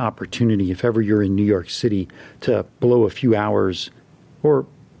great opportunity if ever you're in New York City to blow a few hours or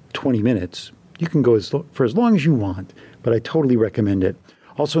 20 minutes. You can go for as long as you want, but I totally recommend it.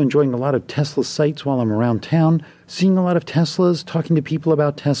 Also enjoying a lot of Tesla sights while I'm around town, seeing a lot of Teslas, talking to people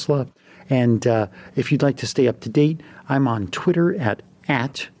about Tesla. And if you'd like to stay up to date, I'm on Twitter at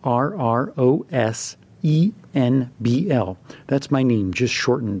RROS. ENBL. That's my name, just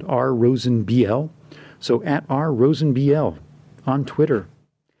shortened, R. RosenBL. So at R. RosenBL on Twitter.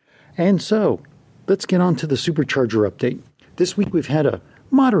 And so, let's get on to the Supercharger update. This week we've had a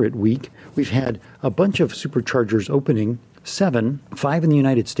moderate week. We've had a bunch of Superchargers opening, 7, 5 in the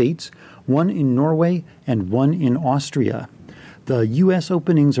United States, 1 in Norway, and 1 in Austria. The U.S.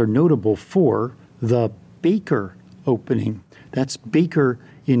 openings are notable for the Baker opening. That's Baker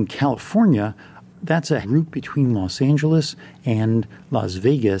in California. That's a route between Los Angeles and Las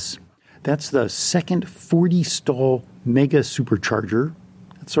Vegas. That's the second 40-stall mega supercharger.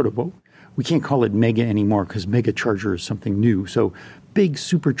 That's sort of what we can't call it mega anymore because mega charger is something new. So big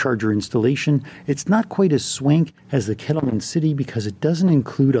supercharger installation. It's not quite as swank as the Kettleman City because it doesn't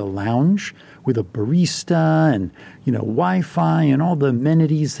include a lounge with a barista and, Wi-Fi and all the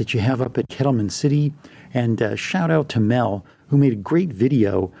amenities that you have up at Kettleman City. And shout out to Mel, who made a great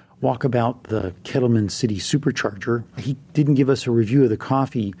video walk about the Kettleman City Supercharger. He didn't give us a review of the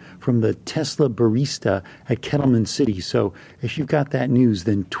coffee from the Tesla barista at Kettleman City. So if you've got that news,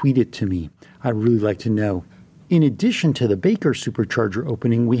 then tweet it to me. I'd really like to know. In addition to the Baker Supercharger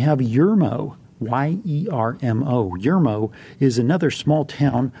opening, we have Yermo, Y-E-R-M-O. Yermo is another small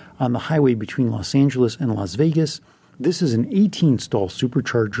town on the highway between Los Angeles and Las Vegas. This is an 18-stall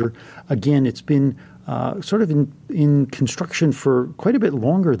supercharger. Again, it's been sort of in construction for quite a bit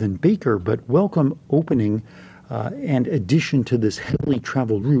longer than Baker, but welcome opening and addition to this heavily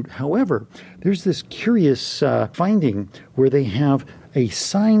traveled route. However, there's this curious finding where they have a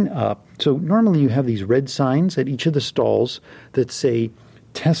sign up. So normally you have these red signs at each of the stalls that say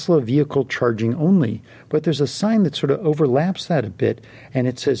Tesla vehicle charging only, but there's a sign that sort of overlaps that a bit, and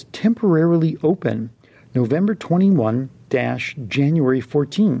it says temporarily open November 21 – January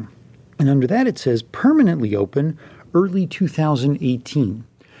 14. And under that, it says permanently open early 2018.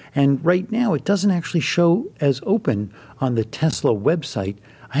 And right now, it doesn't actually show as open on the Tesla website.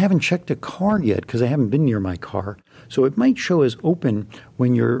 I haven't checked a car yet because I haven't been near my car. So it might show as open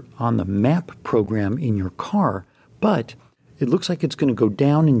when you're on the map program in your car. But it looks like it's going to go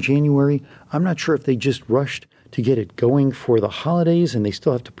down in January. I'm not sure if they just rushed to get it going for the holidays and they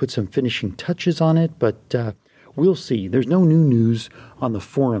still have to put some finishing touches on it. But we'll see. There's no new news on the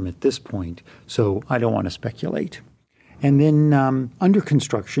forum at this point, so I don't want to speculate. And then under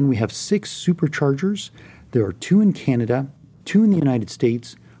construction, we have 6 superchargers. There are 2 in Canada, 2 in the United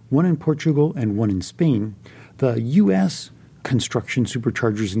States, 1 in Portugal, and 1 in Spain. The U.S. construction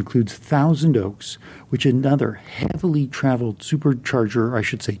superchargers includes Thousand Oaks, which is another heavily traveled supercharger, I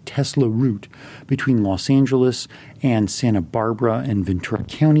should say Tesla route, between Los Angeles and Santa Barbara and Ventura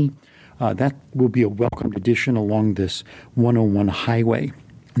County. That will be a welcomed addition along this 101 highway.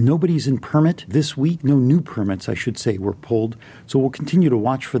 Nobody's in permit this week. No new permits, I should say, were pulled. So we'll continue to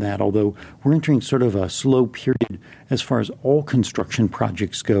watch for that, although we're entering sort of a slow period as far as all construction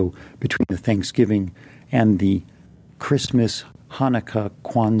projects go between the Thanksgiving and the Christmas, Hanukkah,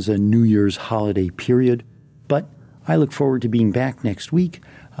 Kwanzaa, New Year's holiday period. But I look forward to being back next week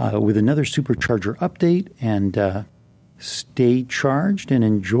with another Supercharger update, and stay charged and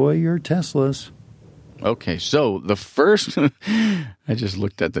enjoy your Teslas. Okay, so the first, I just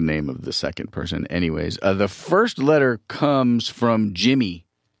looked at the name of the second person. Anyways, the first letter comes from Jimmy.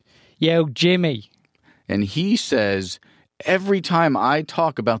 Yo, Jimmy. And he says, every time I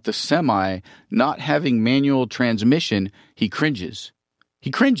talk about the Semi not having manual transmission, he cringes.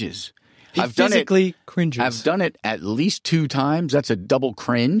 He cringes. He physically cringes. I've done it at least 2 times. That's a double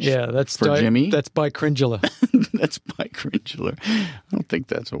cringe. Yeah, that's for Jimmy. That's by cringular. That's by cringular. I don't think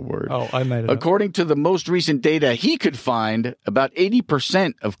that's a word. Oh, I made it According to the most recent data he could find, about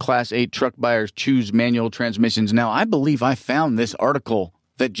 80% of Class 8 truck buyers choose manual transmissions. Now, I believe I found this article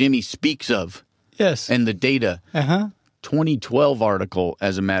that Jimmy speaks of. Yes. And the data. 2012 article,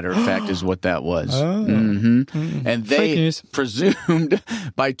 as a matter of fact, is what that was. And they presumed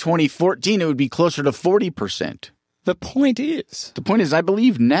by 2014 it would be closer to 40%. The point is, I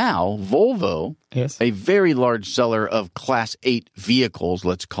believe now Volvo, a very large seller of Class 8 vehicles,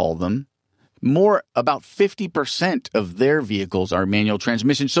 let's call them, about 50% of their vehicles are manual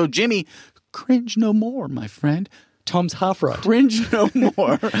transmission. So, Jimmy, cringe no more, my friend. Tom's half right. Cringe no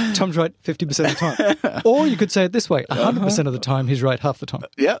more. Tom's right 50% of the time. Or you could say it this way, 100% of the time, he's right half the time.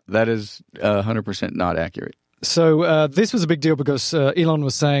 Yeah, that is 100% not accurate. So this was a big deal because Elon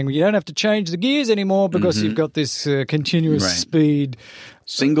was saying you don't have to change the gears anymore because you've got this continuous speed.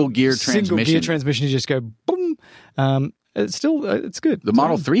 Single gear transmission. Single gear transmission, you just go boom. It's good. The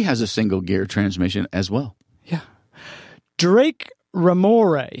Model 3 has a single gear transmission as well. Yeah. Drake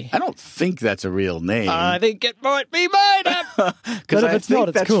Ramore. I don't think that's a real name. I think it might be made up. Because I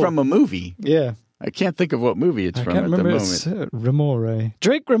think that's from a movie. Yeah. I can't think of what movie it's from at the moment. It's Ramore.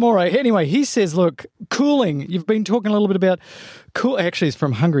 Drake Ramore. Anyway, he says, look, cooling. You've been talking a little bit about Actually, it's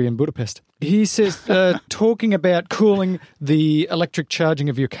from Hungary and Budapest. He says, talking about cooling the electric charging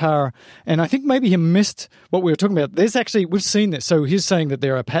of your car. And I think maybe he missed what we were talking about. We've seen this. So he's saying that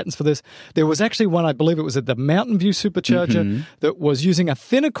there are patents for this. There was actually one, I believe it was at the Mountain View Supercharger that was using a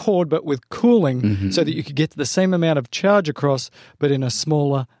thinner cord but with cooling so that you could get the same amount of charge across but in a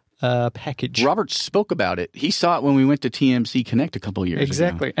smaller package. Robert spoke about it. He saw it when we went to TMC Connect a couple of years ago.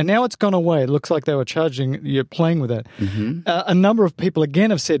 Exactly. And now it's gone away. It looks like they were you're playing with that. A number of people,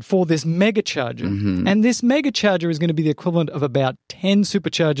 again, have said for this mega charger. And this mega charger is going to be the equivalent of about 10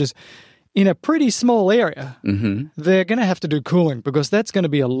 superchargers in a pretty small area. They're going to have to do cooling because that's going to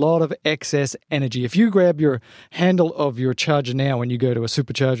be a lot of excess energy. If you grab your handle of your charger now when you go to a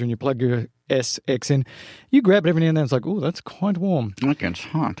supercharger and you plug your SX in, you grab it every now and then. It's like, oh, that's quite warm. Like it's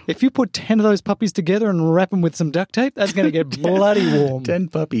hot. If you put 10 of those puppies together and wrap them with some duct tape, that's going to get bloody warm. 10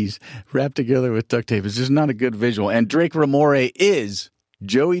 puppies wrapped together with duct tape is just not a good visual. And Drake Ramore is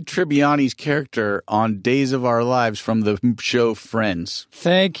Joey Tribbiani's character on Days of Our Lives from the show Friends.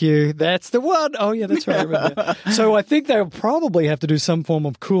 Thank you. That's the one. Oh, yeah, that's right. So I think they'll probably have to do some form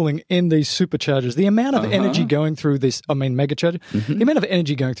of cooling in these superchargers. The amount of energy going through megacharger, the amount of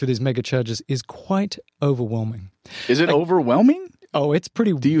energy going through these megachargers is quite overwhelming. Is it overwhelming? Oh, it's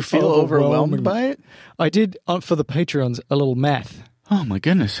pretty. Do you feel overwhelmed by it? I did, for the Patreons, a little math. Oh, my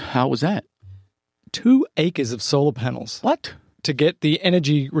goodness. How was that? 2 acres of solar panels. What? To get the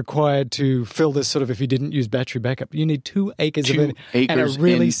energy required to fill this sort of, if you didn't use battery backup, you need 2 acres of it and a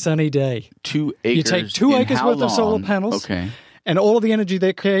really sunny day. 2 acres. You take 2 acres worth of solar panels. Okay. And all of the energy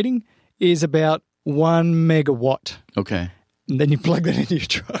they're creating is about 1 megawatt. Okay. And then you plug that into your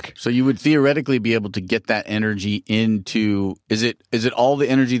truck. So you would theoretically be able to get that energy into, is it all the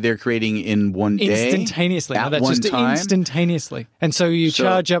energy they're creating in one day? Instantaneously. At that's one just time? instantaneously. And so you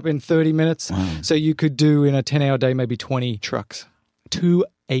charge up in 30 minutes. Wow. So you could do in a 10-hour day maybe 20 trucks. 2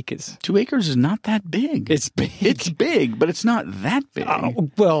 acres. 2 acres is not that big. It's big. It's big, but it's not that big.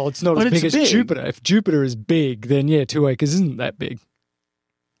 Well, it's not as big as Jupiter. If Jupiter is big, then 2 acres isn't that big.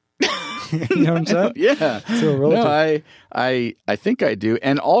 You know what I'm saying? Yeah. No, I think I do.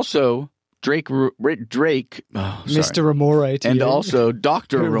 And also, Drake, Mr. Ramore, and also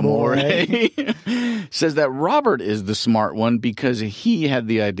Dr. Ramore says that Robert is the smart one because he had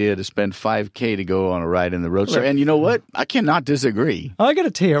the idea to spend $5,000 to go on a ride in the Roadster. Right. And you know what? I cannot disagree. I got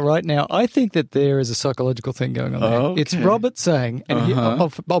to tell you right now, I think that there is a psychological thing going on there. Okay. It's Robert saying, and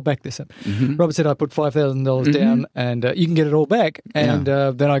I'll back this up. Robert said, I put $5,000 down and you can get it all back. And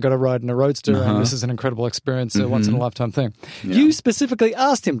then I got to ride in a Roadster and this is an incredible experience, a once-in-a-lifetime thing. Yeah. You specifically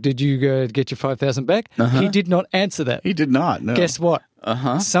asked him, did you get your $5,000 back? He did not answer that. He did not, no. Guess what?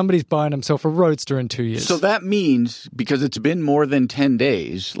 somebody's buying himself a Roadster in 2 years. So that means, because it's been more than 10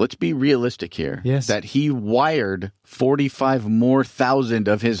 days, let's be realistic here, that he wired 45 more thousand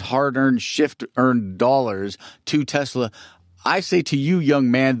of his hard-earned, shift-earned dollars to Tesla. I say to you, young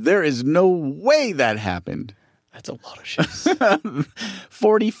man, there is no way that happened. That's a lot of shifts.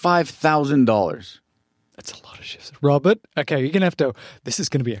 $45,000. That's a lot of shifts. Robert, okay, you're going to have to, this is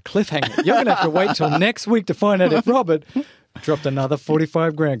going to be a cliffhanger. You're going to have to wait till next week to find out if Robert dropped another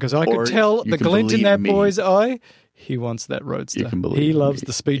 45 grand, because I could tell the glint in that boy's eye. He wants that Roadster. He loves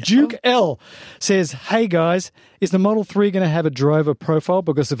the speed. Duke L says, hey guys, is the Model 3 going to have a driver profile?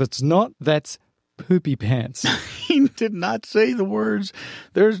 Because if it's not, that's poopy pants. He did not say the words.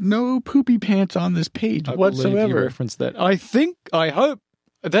 There's no poopy pants on this page whatsoever. I believe you referenced that. I hope.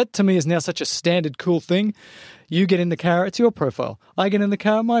 That to me is now such a standard cool thing. You get in the car, it's your profile. I get in the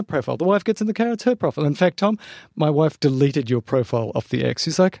car, my profile. The wife gets in the car, it's her profile. In fact, Tom, my wife deleted your profile off the X.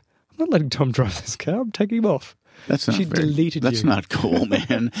 She's like, I'm not letting Tom drive this car. I'm taking him off. She deleted you. That's not cool,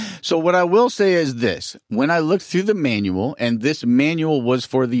 man. So what I will say is this. When I looked through the manual, and this manual was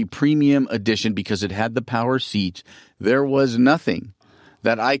for the premium edition because it had the power seats, there was nothing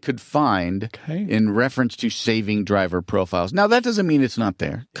that I could find in reference to saving driver profiles. Now, that doesn't mean it's not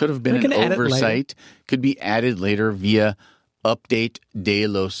there. Could have been an oversight. Could be added later via update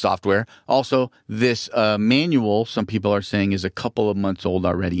Delos software. Also, this manual, some people are saying, is a couple of months old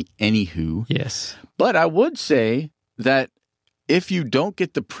already anywho. Yes. But I would say that if you don't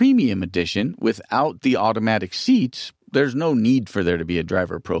get the premium edition without the automatic seats, there's no need for there to be a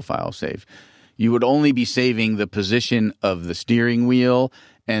driver profile save. You would only be saving the position of the steering wheel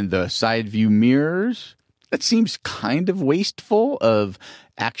and the side view mirrors. That seems kind of wasteful of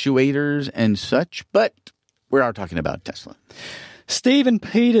actuators and such, but we are talking about Tesla. Stephen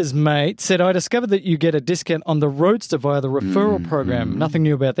Peters, mate, said, I discovered that you get a discount on the Roadster via the referral program. Nothing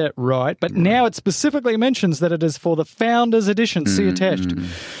new about that, right? But now it specifically mentions that it is for the Founders Edition. See attached.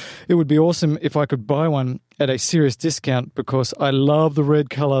 It would be awesome if I could buy one at a serious discount because I love the red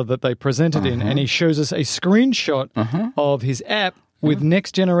color that they presented in. And he shows us a screenshot of his app with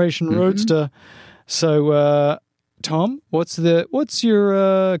Next Generation Roadster. So, Tom, what's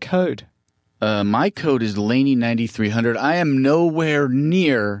your code? My code is Laney9300. I am nowhere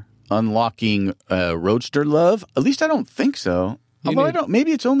near unlocking Roadster love. At least I don't think so. Although I don't.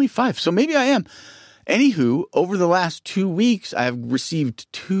 Maybe it's only 5. So maybe I am. Anywho, over the last 2 weeks, I have received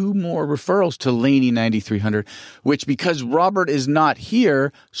 2 more referrals to Laney9300, which because Robert is not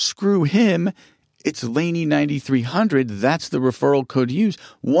here, screw him. It's Laney9300. That's the referral code to use.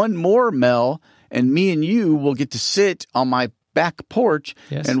 1 more, Mel, and me and you will get to sit on my back porch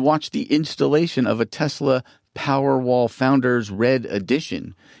and watch the installation of a Tesla Powerwall Founders Red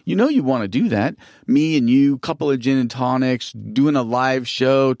Edition. You know you want to do that. Me and you, couple of gin and tonics, doing a live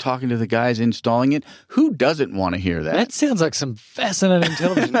show, talking to the guys installing it. Who doesn't want to hear that? That sounds like some fascinating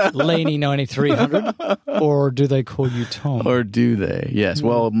television. Laney 9300. Or do they call you Tom? Or do they? Yes.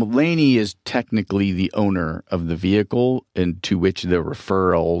 Well, Laney is technically the owner of the vehicle and to which the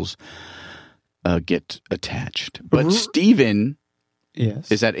referrals get attached. But Steven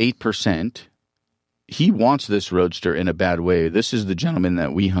is at 8%. He wants this Roadster in a bad way. This is the gentleman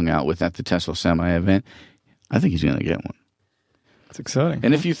that we hung out with at the Tesla Semi event. I think he's going to get one. That's exciting.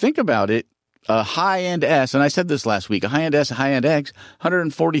 And if you think about it, a high-end S, and I said this last week, a high-end S, a high-end X,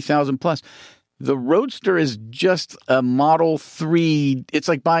 140,000 plus. The Roadster is just a Model 3. It's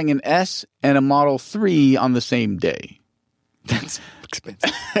like buying an S and a Model 3 on the same day. That's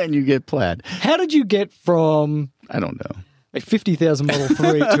expensive. And you get Plaid. How did you get from... I don't know. A $50,000 Model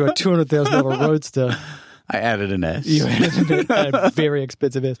 3 to a $200,000 Roadster. I added an S. You added a very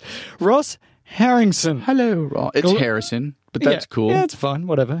expensive S. Ross Harrington. Hello, Ross. It's Harrison, but that's cool. Yeah, it's fine.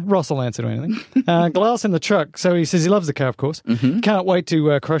 Whatever. Ross will answer to anything. Glass in the truck. So he says he loves the car, of course. Can't wait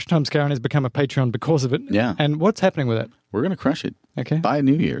to crush Tom's car and has become a Patreon because of it. Yeah. And what's happening with it? We're going to crush it. Okay. By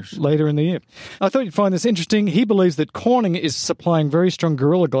New Year's. Later in the year. I thought you'd find this interesting. He believes that Corning is supplying very strong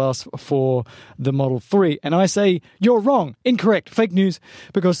Gorilla Glass for the Model 3. And I say, you're wrong. Incorrect. Fake news.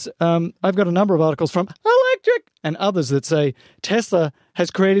 Because I've got a number of articles from Electric and others that say Tesla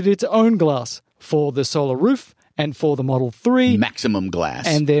has created its own glass for the solar roof and for the Model 3. Maximum glass.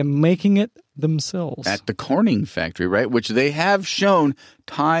 And they're making it themselves. At the Corning factory, right? Which they have shown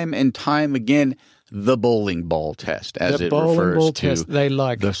time and time again the bowling ball test, as it refers to they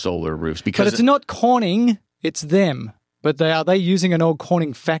like the solar roofs. But it's not Corning, it's them. But are they using an old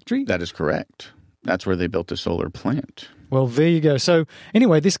Corning factory? That is correct. That's where they built the solar plant. Well, there you go. So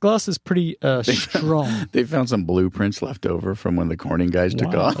anyway, this glass is pretty strong. They found some blueprints left over from when the Corning guys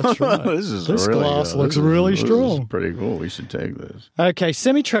took off. That's right. This really glass looks really strong. This is pretty cool. We should take this. Okay,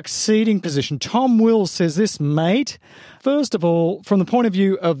 semi-truck seating position. Tom Wills says this, mate. First of all, from the point of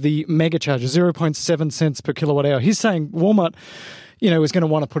view of the mega charger, 0.7 cents per kilowatt hour, he's saying Walmart, is going to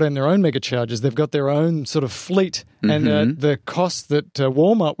want to put in their own mega chargers. They've got their own sort of fleet, and the cost that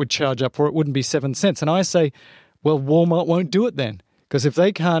Walmart would charge up for it wouldn't be 7 cents. And I say, well, Walmart won't do it then. Because if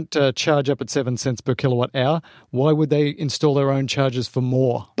they can't charge up at 7 cents per kilowatt hour, why would they install their own chargers for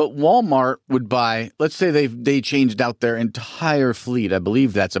more? But Walmart would buy, let's say they changed out their entire fleet. I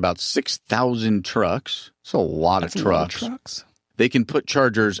believe that's about 6,000 trucks. It's a lot of trucks. They can put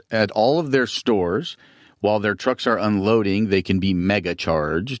chargers at all of their stores. While their trucks are unloading, they can be mega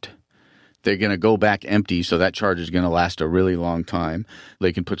charged. They're going to go back empty, so that charge is going to last a really long time.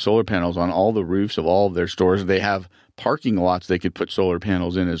 They can put solar panels on all the roofs of all of their stores. They have parking lots they could put solar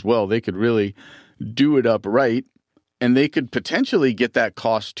panels in as well. They could really do it up right, and they could potentially get that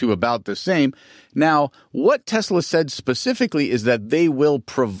cost to about the same. Now, what Tesla said specifically is that they will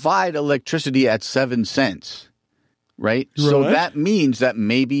provide electricity at 7 cents. Right? So that means that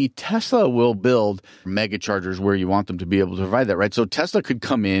maybe Tesla will build mega chargers where you want them to be able to provide that, right? So Tesla could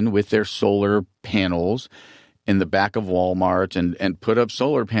come in with their solar panels in the back of Walmart and put up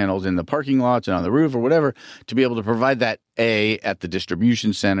solar panels in the parking lots and on the roof or whatever to be able to provide that at the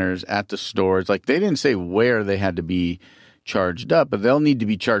distribution centers, at the stores. Like they didn't say where they had to be charged up, but they'll need to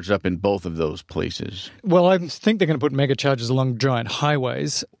be charged up in both of those places. Well, I think they're going to put mega chargers along giant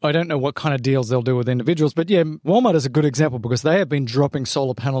highways. I don't know what kind of deals they'll do with individuals, but yeah, Walmart is a good example because they have been dropping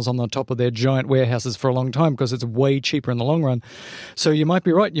solar panels on the top of their giant warehouses for a long time because it's way cheaper in the long run. So you might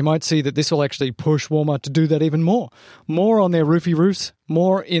be right. You might see that this will actually push Walmart to do that even more. More on their roofy roofs,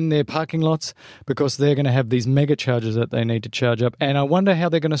 more in their parking lots because they're going to have these mega chargers that they need to charge up. And I wonder how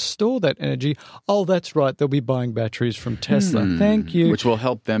they're going to store that energy. Oh, that's right. They'll be buying batteries from Tesla. Thank you. Which will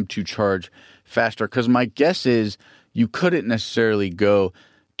help them to charge faster. Because my guess is you couldn't necessarily go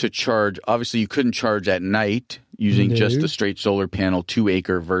to charge. Obviously, you couldn't charge at night using just the straight solar panel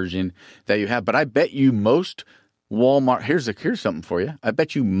 2-acre version that you have. But I bet you most Walmart, here's something for you. I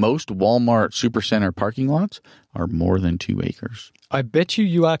bet you most Walmart Supercenter parking lots are more than 2 acres. I bet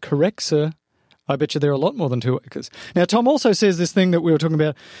you are correct, sir. I bet you they're a lot more than 2 acres. Now, Tom also says this thing that we were talking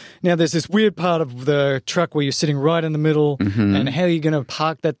about. Now, there's this weird part of the truck where you're sitting right in the middle, and how are you going to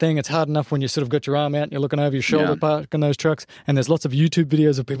park that thing? It's hard enough when you sort of got your arm out and you're looking over your shoulder parking those trucks, and there's lots of YouTube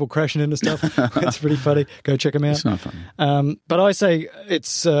videos of people crashing into stuff. It's pretty funny. Go check them out. It's not funny. But I say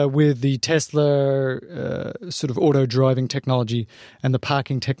it's with the Tesla sort of auto-driving technology and the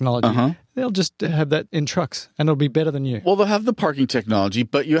parking technology. They'll just have that in trucks, and it'll be better than you. Well, they'll have the parking technology,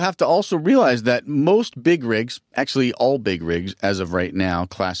 but you have to also realize that most big rigs, actually all big rigs as of right now,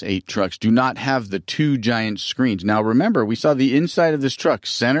 Class 8 trucks, do not have the 2 giant screens. Now, remember, we saw the inside of this truck,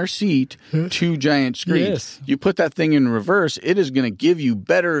 center seat, 2 giant screens. Yes. You put that thing in reverse, it is going to give you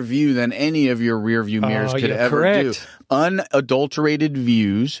better view than any of your rear view mirrors could ever do. Unadulterated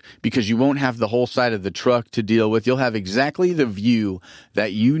views, because you won't have the whole side of the truck to deal with. You'll have exactly the view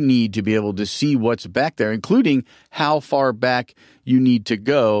that you need to be able to see what's back there, including how far back you need to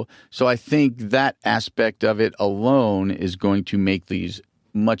go. So I think that aspect of it alone is going to make these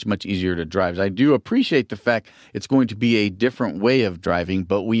much, much easier to drive. I do appreciate the fact it's going to be a different way of driving,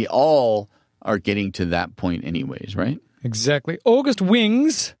 but we all are getting to that point anyways, right? Exactly. August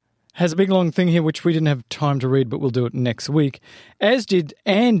Wings has a big long thing here, which we didn't have time to read, but we'll do it next week. As did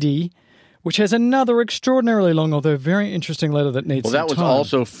Andy, which has another extraordinarily long, although very interesting letter that needs some time. Well, that was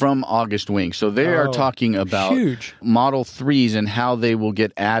also from August Wing. So they are talking about Model 3s and how they will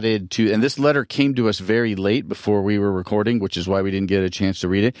get added to, and this letter came to us very late before we were recording, which is why we didn't get a chance to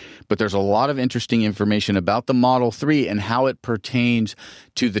read it. But there's a lot of interesting information about the Model 3 and how it pertains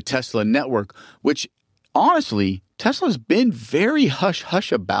to the Tesla network, which honestly, Tesla's been very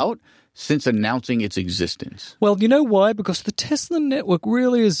hush-hush about since announcing its existence. Well, you know why? Because the Tesla network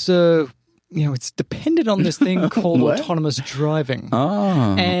really is, it's dependent on this thing called autonomous driving.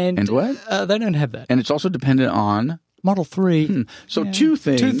 Oh. And what? They don't have that. And it's also dependent on Model 3. So two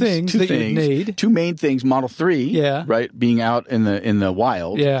things that you need. Two main things, Model 3, right, being out in the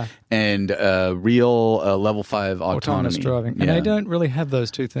wild, and real level 5 autonomy. Autonomous driving. And they don't really have those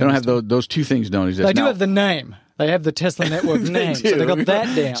two things. They don't have those two things don't exist. They do have the name. They have the Tesla network name, so they got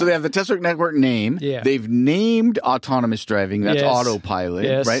that down. So they have the Tesla network name. Yeah. They've named autonomous driving. That's Yes. autopilot,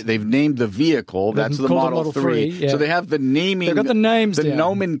 Yes. right? They've named the vehicle. That's the called it Model 3. Yeah. So they have the naming. They've got the names the down.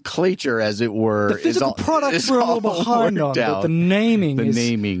 nomenclature, as it were. The physical products we're a little behind on, out. but the naming The is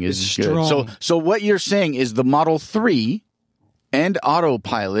naming is good. strong. So what you're saying is the Model 3 and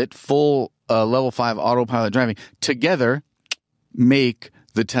autopilot, full level 5 autopilot driving, together make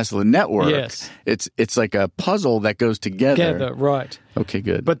the Tesla network. Yes. It's like a puzzle that goes together. Right. Okay,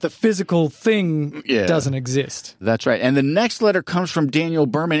 good. But the physical thing Yeah. doesn't exist. That's right. And the next letter comes from Daniel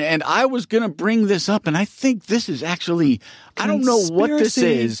Berman. And I was going to bring this up, and I think this is actually, I don't know what this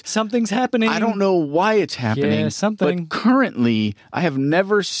Conspiracy. is. Something's happening. I don't know why it's happening. Yeah, something. But currently, I have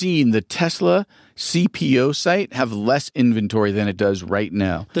never seen the Tesla CPO site have less inventory than it does right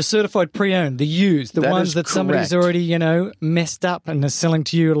now. The certified pre-owned, the used, the That ones is that somebody's correct. already, messed up and is selling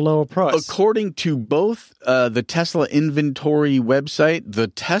to you at a lower price. According to both the Tesla inventory website, the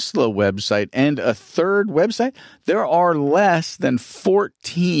Tesla website, and a third website, there are less than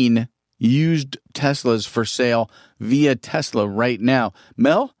 14 used Teslas for sale via Tesla right now.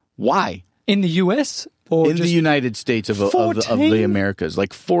 Mel, why? In the US? Or In the just United States of the 14? Americas,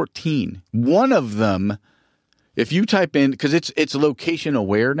 like 14. One of them, if you type in, because it's location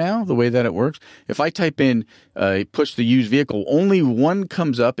aware now, the way that it works. If I type in, push the used vehicle, only one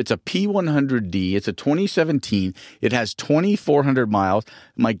comes up. It's a P100D. It's a 2017. It has 2,400 miles.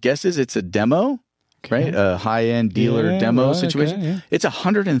 My guess is it's a demo, right? A high-end dealer demo right, situation. okay, yeah. It's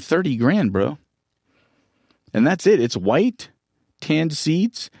 $130,000, bro. And that's it. It's white, tanned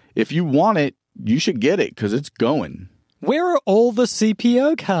seats. If you want it, you should get it because it's going. where are all the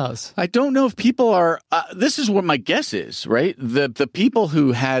CPO cars? I don't know if people are. This is what my guess is, right? The people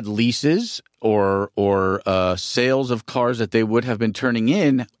who had leases or sales of cars that they would have been turning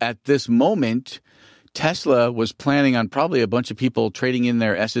in at this moment, Tesla was planning on probably a bunch of people trading in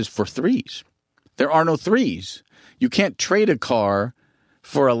their S's for 3s. There are no 3s. You can't trade a car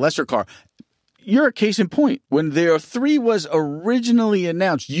for a lesser car. You're a case in point. When their 3 was originally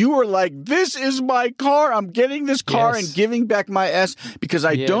announced, you were like, this is my car. I'm getting this car Yes. and giving back my S because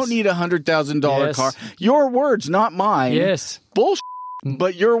I Yes. don't need a $100,000 Yes. car. Your words, not mine. Yes. Bullshit,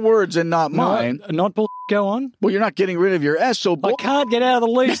 but your words and not mine. No, not bull. Go on. Well, you're not getting rid of your S, so I can't get out of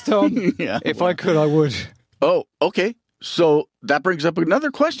the lease, Tom. Yeah, If I could, I would. Oh, okay. So that brings up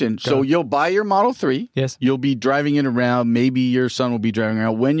another question. So you'll buy your Model 3. Yes. You'll be driving it around. Maybe your son will be driving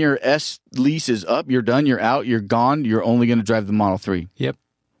around. When your S lease is up, you're done, you're out, you're gone. You're only going to drive the Model 3. Yep.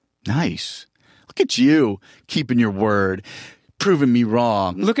 Nice. Look at you keeping your word, proving me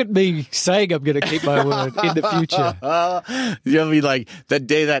wrong. Look at me saying I'm going to keep my word in the future. You'll be like, that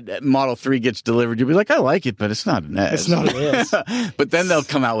day that Model 3 gets delivered, you'll be like, I like it, but it's not an S. It's not an S. But then they'll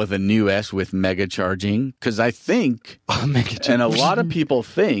come out with a new S with mega charging because I think, and a lot of people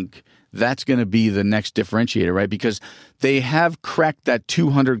think that's going to be the next differentiator, right? Because they have cracked that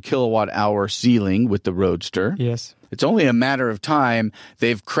 200 kilowatt hour ceiling with the Roadster. Yes. It's only a matter of time.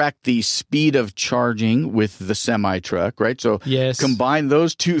 They've cracked the speed of charging with the semi-truck, right? So Yes. combine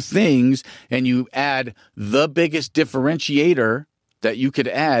those two things and you add the biggest differentiator that you could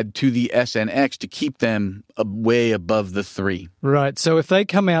add to the S and X to keep them way above the 3. Right. So if they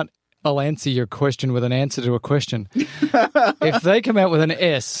come out, I'll answer your question with an answer to a question. If they come out with an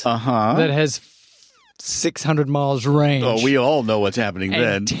S that has 600 miles range Oh, we all know what's happening then.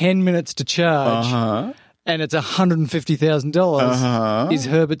 and 10 minutes to charge, and it's $150,000, is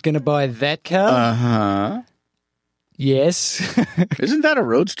Herbert going to buy that car? Yes. Isn't that a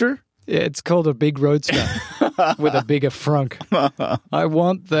Roadster? It's called a big roadster with a bigger frunk. I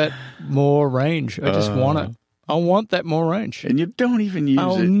want that more range. I just want it. I want that more range. And you don't even use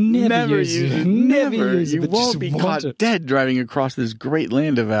I'll it. never use it. Never use it, You but won't just be want caught it. dead driving across this great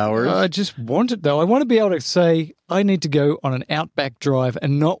land of ours. I just want it, though. I want to be able to say, I need to go on an Outback drive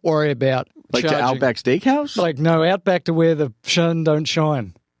and not worry about like charging. to Outback Steakhouse? Like, no, Outback to where the sun don't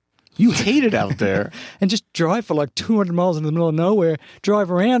shine. You hate it out there. And just drive for like 200 miles in the middle of nowhere,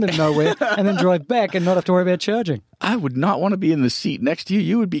 drive around in nowhere, and then drive back and not have to worry about charging. I would not want to be in the seat next to you.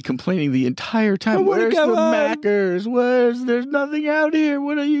 You would be complaining the entire time. I wanna Where's go the home. Maccers? There's nothing out here.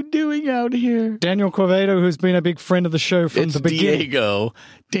 What are you doing out here? Daniel Corvedo, who's been a big friend of the show from It's the beginning. Diego.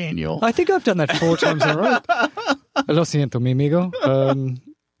 Daniel. I think I've done that 4 times in a row. Lo siento, mi amigo.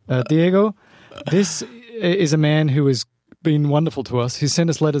 Diego, this is a man who has been wonderful to us. He's sent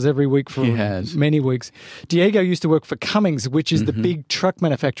us letters every week for He has. many weeks. Diego used to work for Cummins, which is the big truck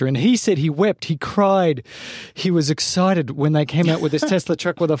manufacturer, and he said he wept, he cried, he was excited when they came out with this Tesla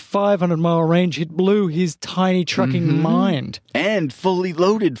truck with a 500-mile range. It blew his tiny trucking mind. And fully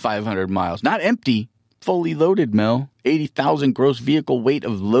loaded 500 miles. Not empty. fully loaded, Mel. 80,000 gross vehicle weight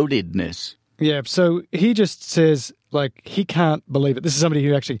of loadedness. Yeah, so he just says, like, he can't believe it. This is somebody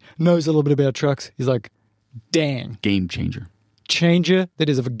who actually knows a little bit about trucks. He's like, dang. Game changer. Changer that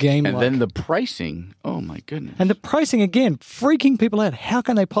is of a game And then the pricing. Oh, my goodness. And the pricing, again, freaking people out. How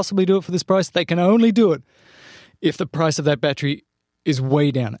can they possibly do it for this price? They can only do it if the price of that battery is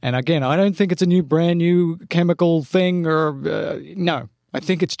way down. And again, I don't think it's a brand new chemical thing or no. I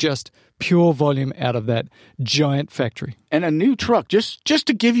think it's just pure volume out of that giant factory. And a new truck, just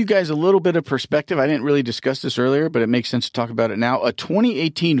to give you guys a little bit of perspective, I didn't really discuss this earlier, but it makes sense to talk about it now. A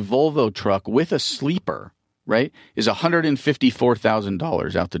 2018 Volvo truck with a sleeper, right, is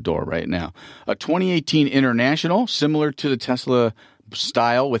 $154,000 out the door right now. A 2018 International, similar to the Tesla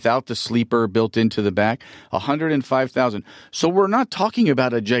style without the sleeper built into the back, $105,000. So we're not talking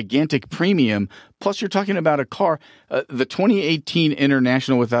about a gigantic premium. Plus, you're talking about a car. The 2018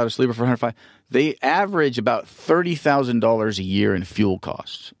 International without a sleeper for $105,000. They average about $30,000 a year in fuel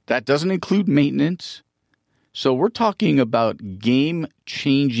costs. That doesn't include maintenance. So we're talking about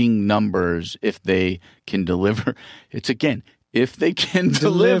game-changing numbers if they can deliver. It's again, if they can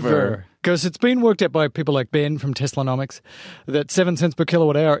deliver. Because it's been worked out by people like Ben from Teslanomics that 7 cents per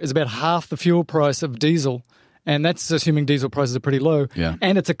kilowatt hour is about half the fuel price of diesel. And that's assuming diesel prices are pretty low. Yeah.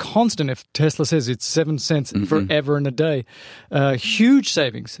 And it's a constant if Tesla says it's 7 cents forever and a day. Huge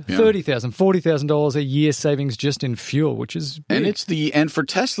savings, $30,000, $40,000 a year savings just in fuel, which is big. And for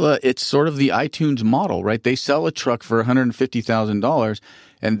Tesla, it's sort of the iTunes model, right? They sell a truck for $150,000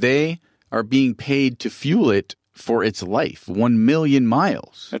 and they are being paid to fuel it for its life, 1 million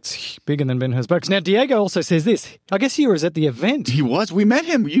miles. That's bigger than Ben Hersbucks. Now, Diego also says this. I guess he was at the event. He was. We met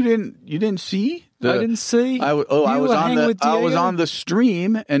him. You didn't see? I didn't see. I was on the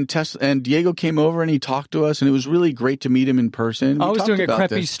stream, and Diego came over and he talked to us, and it was really great to meet him in person. I was doing a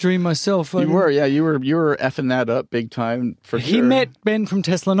crappy stream myself. You were effing that up big time for sure. He met Ben from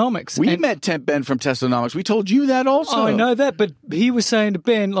Teslanomics. We met Ben from Teslanomics. We told you that also. Oh, I know that, but he was saying to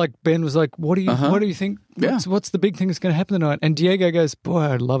Ben, like Ben was like, "What do you think? What's the big thing that's going to happen tonight?" And Diego goes, "Boy,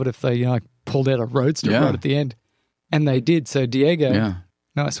 I'd love it if they pulled out a roadster right at the end," and they did. So Diego,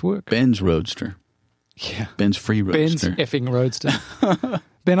 nice work. Ben's roadster. Yeah. Ben's free roadster. Ben's effing roadster.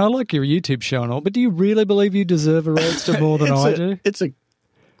 Ben, I like your YouTube show and all, but do you really believe you deserve a roadster more than I do?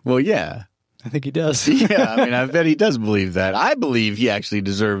 Well, yeah. I think he does. Yeah, I mean, I bet he does believe that. I believe he actually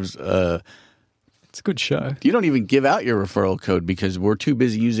deserves it's a good show. You don't even give out your referral code because we're too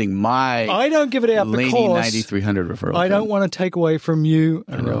busy using my I don't give it out Laney because 9300 referral code. I don't want to take away from you.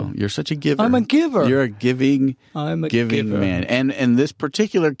 I know. You're such a giver. I'm a giver. You're a giving giver. man. And in this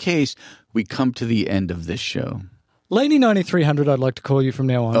particular case, we come to the end of this show. Lady 9300, I'd like to call you from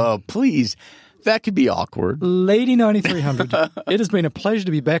now on. Oh, please. That could be awkward. Lady 9300, it has been a pleasure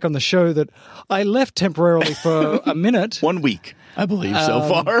to be back on the show that I left temporarily for a minute. 1 week, I believe, so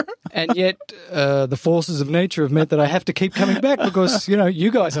far. And yet the forces of nature have meant that I have to keep coming back because,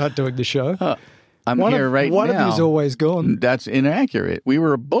 you guys aren't doing the show. I'm here right now. One of you's always gone. That's inaccurate. We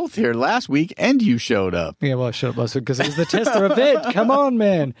were both here last week and you showed up. Yeah, well, I showed up last week because it was the Tesla event. Come on,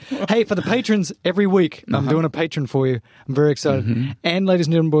 man. Hey, for the patrons, every week I'm doing a patron for you. I'm very excited. And ladies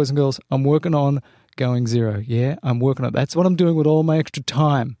and gentlemen, boys and girls, I'm working on going zero. Yeah, I'm working on it. That's what I'm doing with all my extra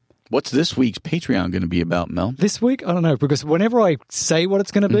time. What's this week's Patreon going to be about, Mel? This week? I don't know, because whenever I say what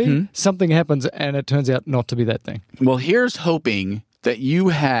it's going to be, something happens and it turns out not to be that thing. Well, here's hoping that you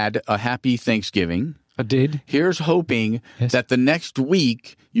had a happy Thanksgiving. I did. Here's hoping that the next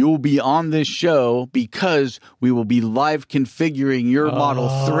week you will be on this show because we will be live configuring your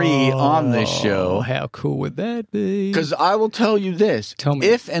Model 3 on this show. How cool would that be? Because I will tell you this. Tell me.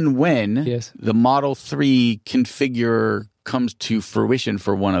 If and when the Model 3 configure comes to fruition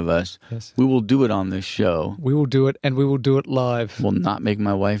for one of us, we will do it on this show. We will do it, and we will do it live. Will not make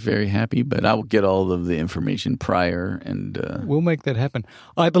my wife very happy, but I will get all of the information prior, and we'll make that happen.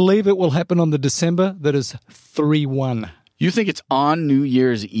 I believe it will happen on the December that is 3/1. You think it's on New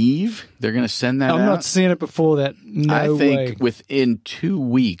Year's Eve? They're going to send that out? I'm not seeing it before that. No way. I think within 2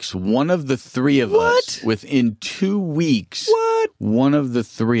 weeks, one of the three of us, within 2 weeks, one of the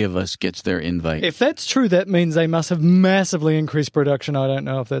three of us gets their invite. If that's true, that means they must have massively increased production. I don't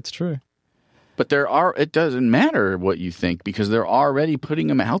know if that's true. But it doesn't matter what you think because they're already putting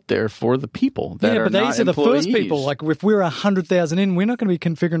them out there for the people that are not employees. These are the first people. Like if we're 100,000 in, we're not going to be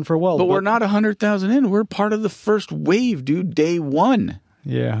configuring for a while. But we're not 100,000 in. We're part of the first wave, dude. Day one.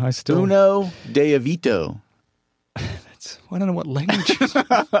 Yeah, I still... Uno de Avito. I don't know what language is.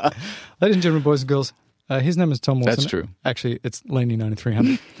 Ladies and gentlemen, boys and girls, his name is Tom Wilson. That's true. Actually, it's Laney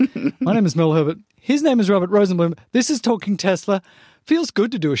 9300. My name is Mel Herbert. His name is Robert Rosenblum. This is Talking Tesla. Feels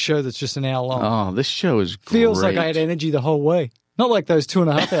good to do a show that's just an hour long. Oh, this show is great. Feels like I had energy the whole way. Not like those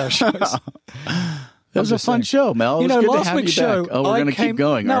 2.5-hour shows. That was a fun show, Mel. It was good last to have week's you show, back. Oh, we're going to keep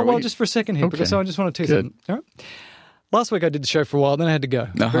going, No, are we? well, just for a second here, Okay. because I just want to tell you something. All right? Last week I did the show for a while, then I had to go.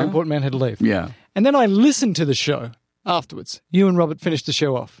 Very important man had to leave. Yeah. And then I listened to the show afterwards. You and Robert finished the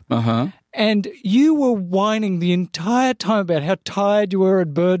show off. Uh-huh. And you were whining the entire time about how tired you were at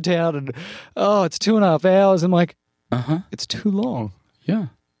Birdtown and, it's 2.5 hours. I'm like, it's too long. Yeah.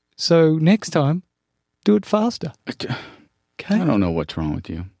 So next time, do it faster. Okay. Okay? I don't know what's wrong with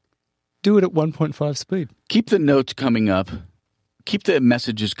you. Do it at 1.5 speed. Keep the notes coming up. Keep the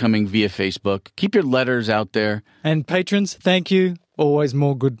messages coming via Facebook. Keep your letters out there. And patrons, thank you. Always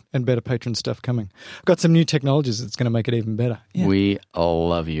more good and better patron stuff coming. I've got some new technologies that's going to make it even better. Yeah. We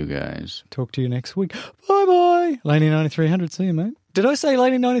love you guys. Talk to you next week. Bye-bye. Laney 9300. See you, mate. Did I say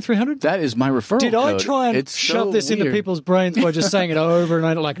Laney 9300? That is my referral Did I code. try and It's shove so this into weird. people's brains by just saying it over and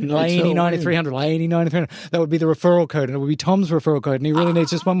over, like Laney 9300, Laney 9300? That would be the referral code, and it would be Tom's referral code, and he really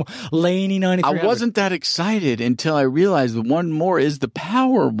needs just one more. Laney 9300. I wasn't that excited until I realized the one more is the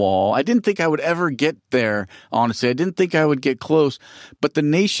Powerball. I didn't think I would ever get there, honestly. I didn't think I would get close. But the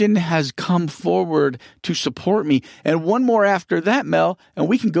nation has come forward to support me. And one more after that, Mel, and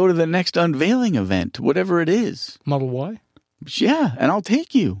we can go to the next unveiling event, whatever it is. Model Y? Yeah, and I'll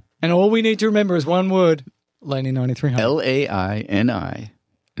take you. And all we need to remember is one word, Laney 9300. Laini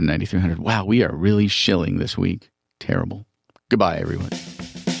 9300. Wow, we are really shilling this week. Terrible. Goodbye, everyone.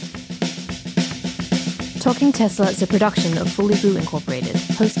 Talking Tesla is a production of Fully Boo Incorporated,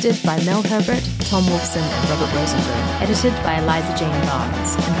 hosted by Mel Herbert, Tom Wolfson, and Robert Rosenblum, edited by Eliza Jane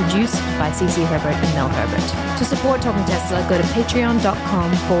Barnes, and produced by CC Herbert and Mel Herbert. To support Talking Tesla, go to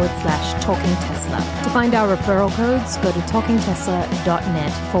patreon.com/Talking Tesla. To find our referral codes, go to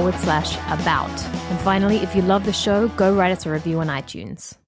talkingtesla.net/about. And finally, if you love the show, go write us a review on iTunes.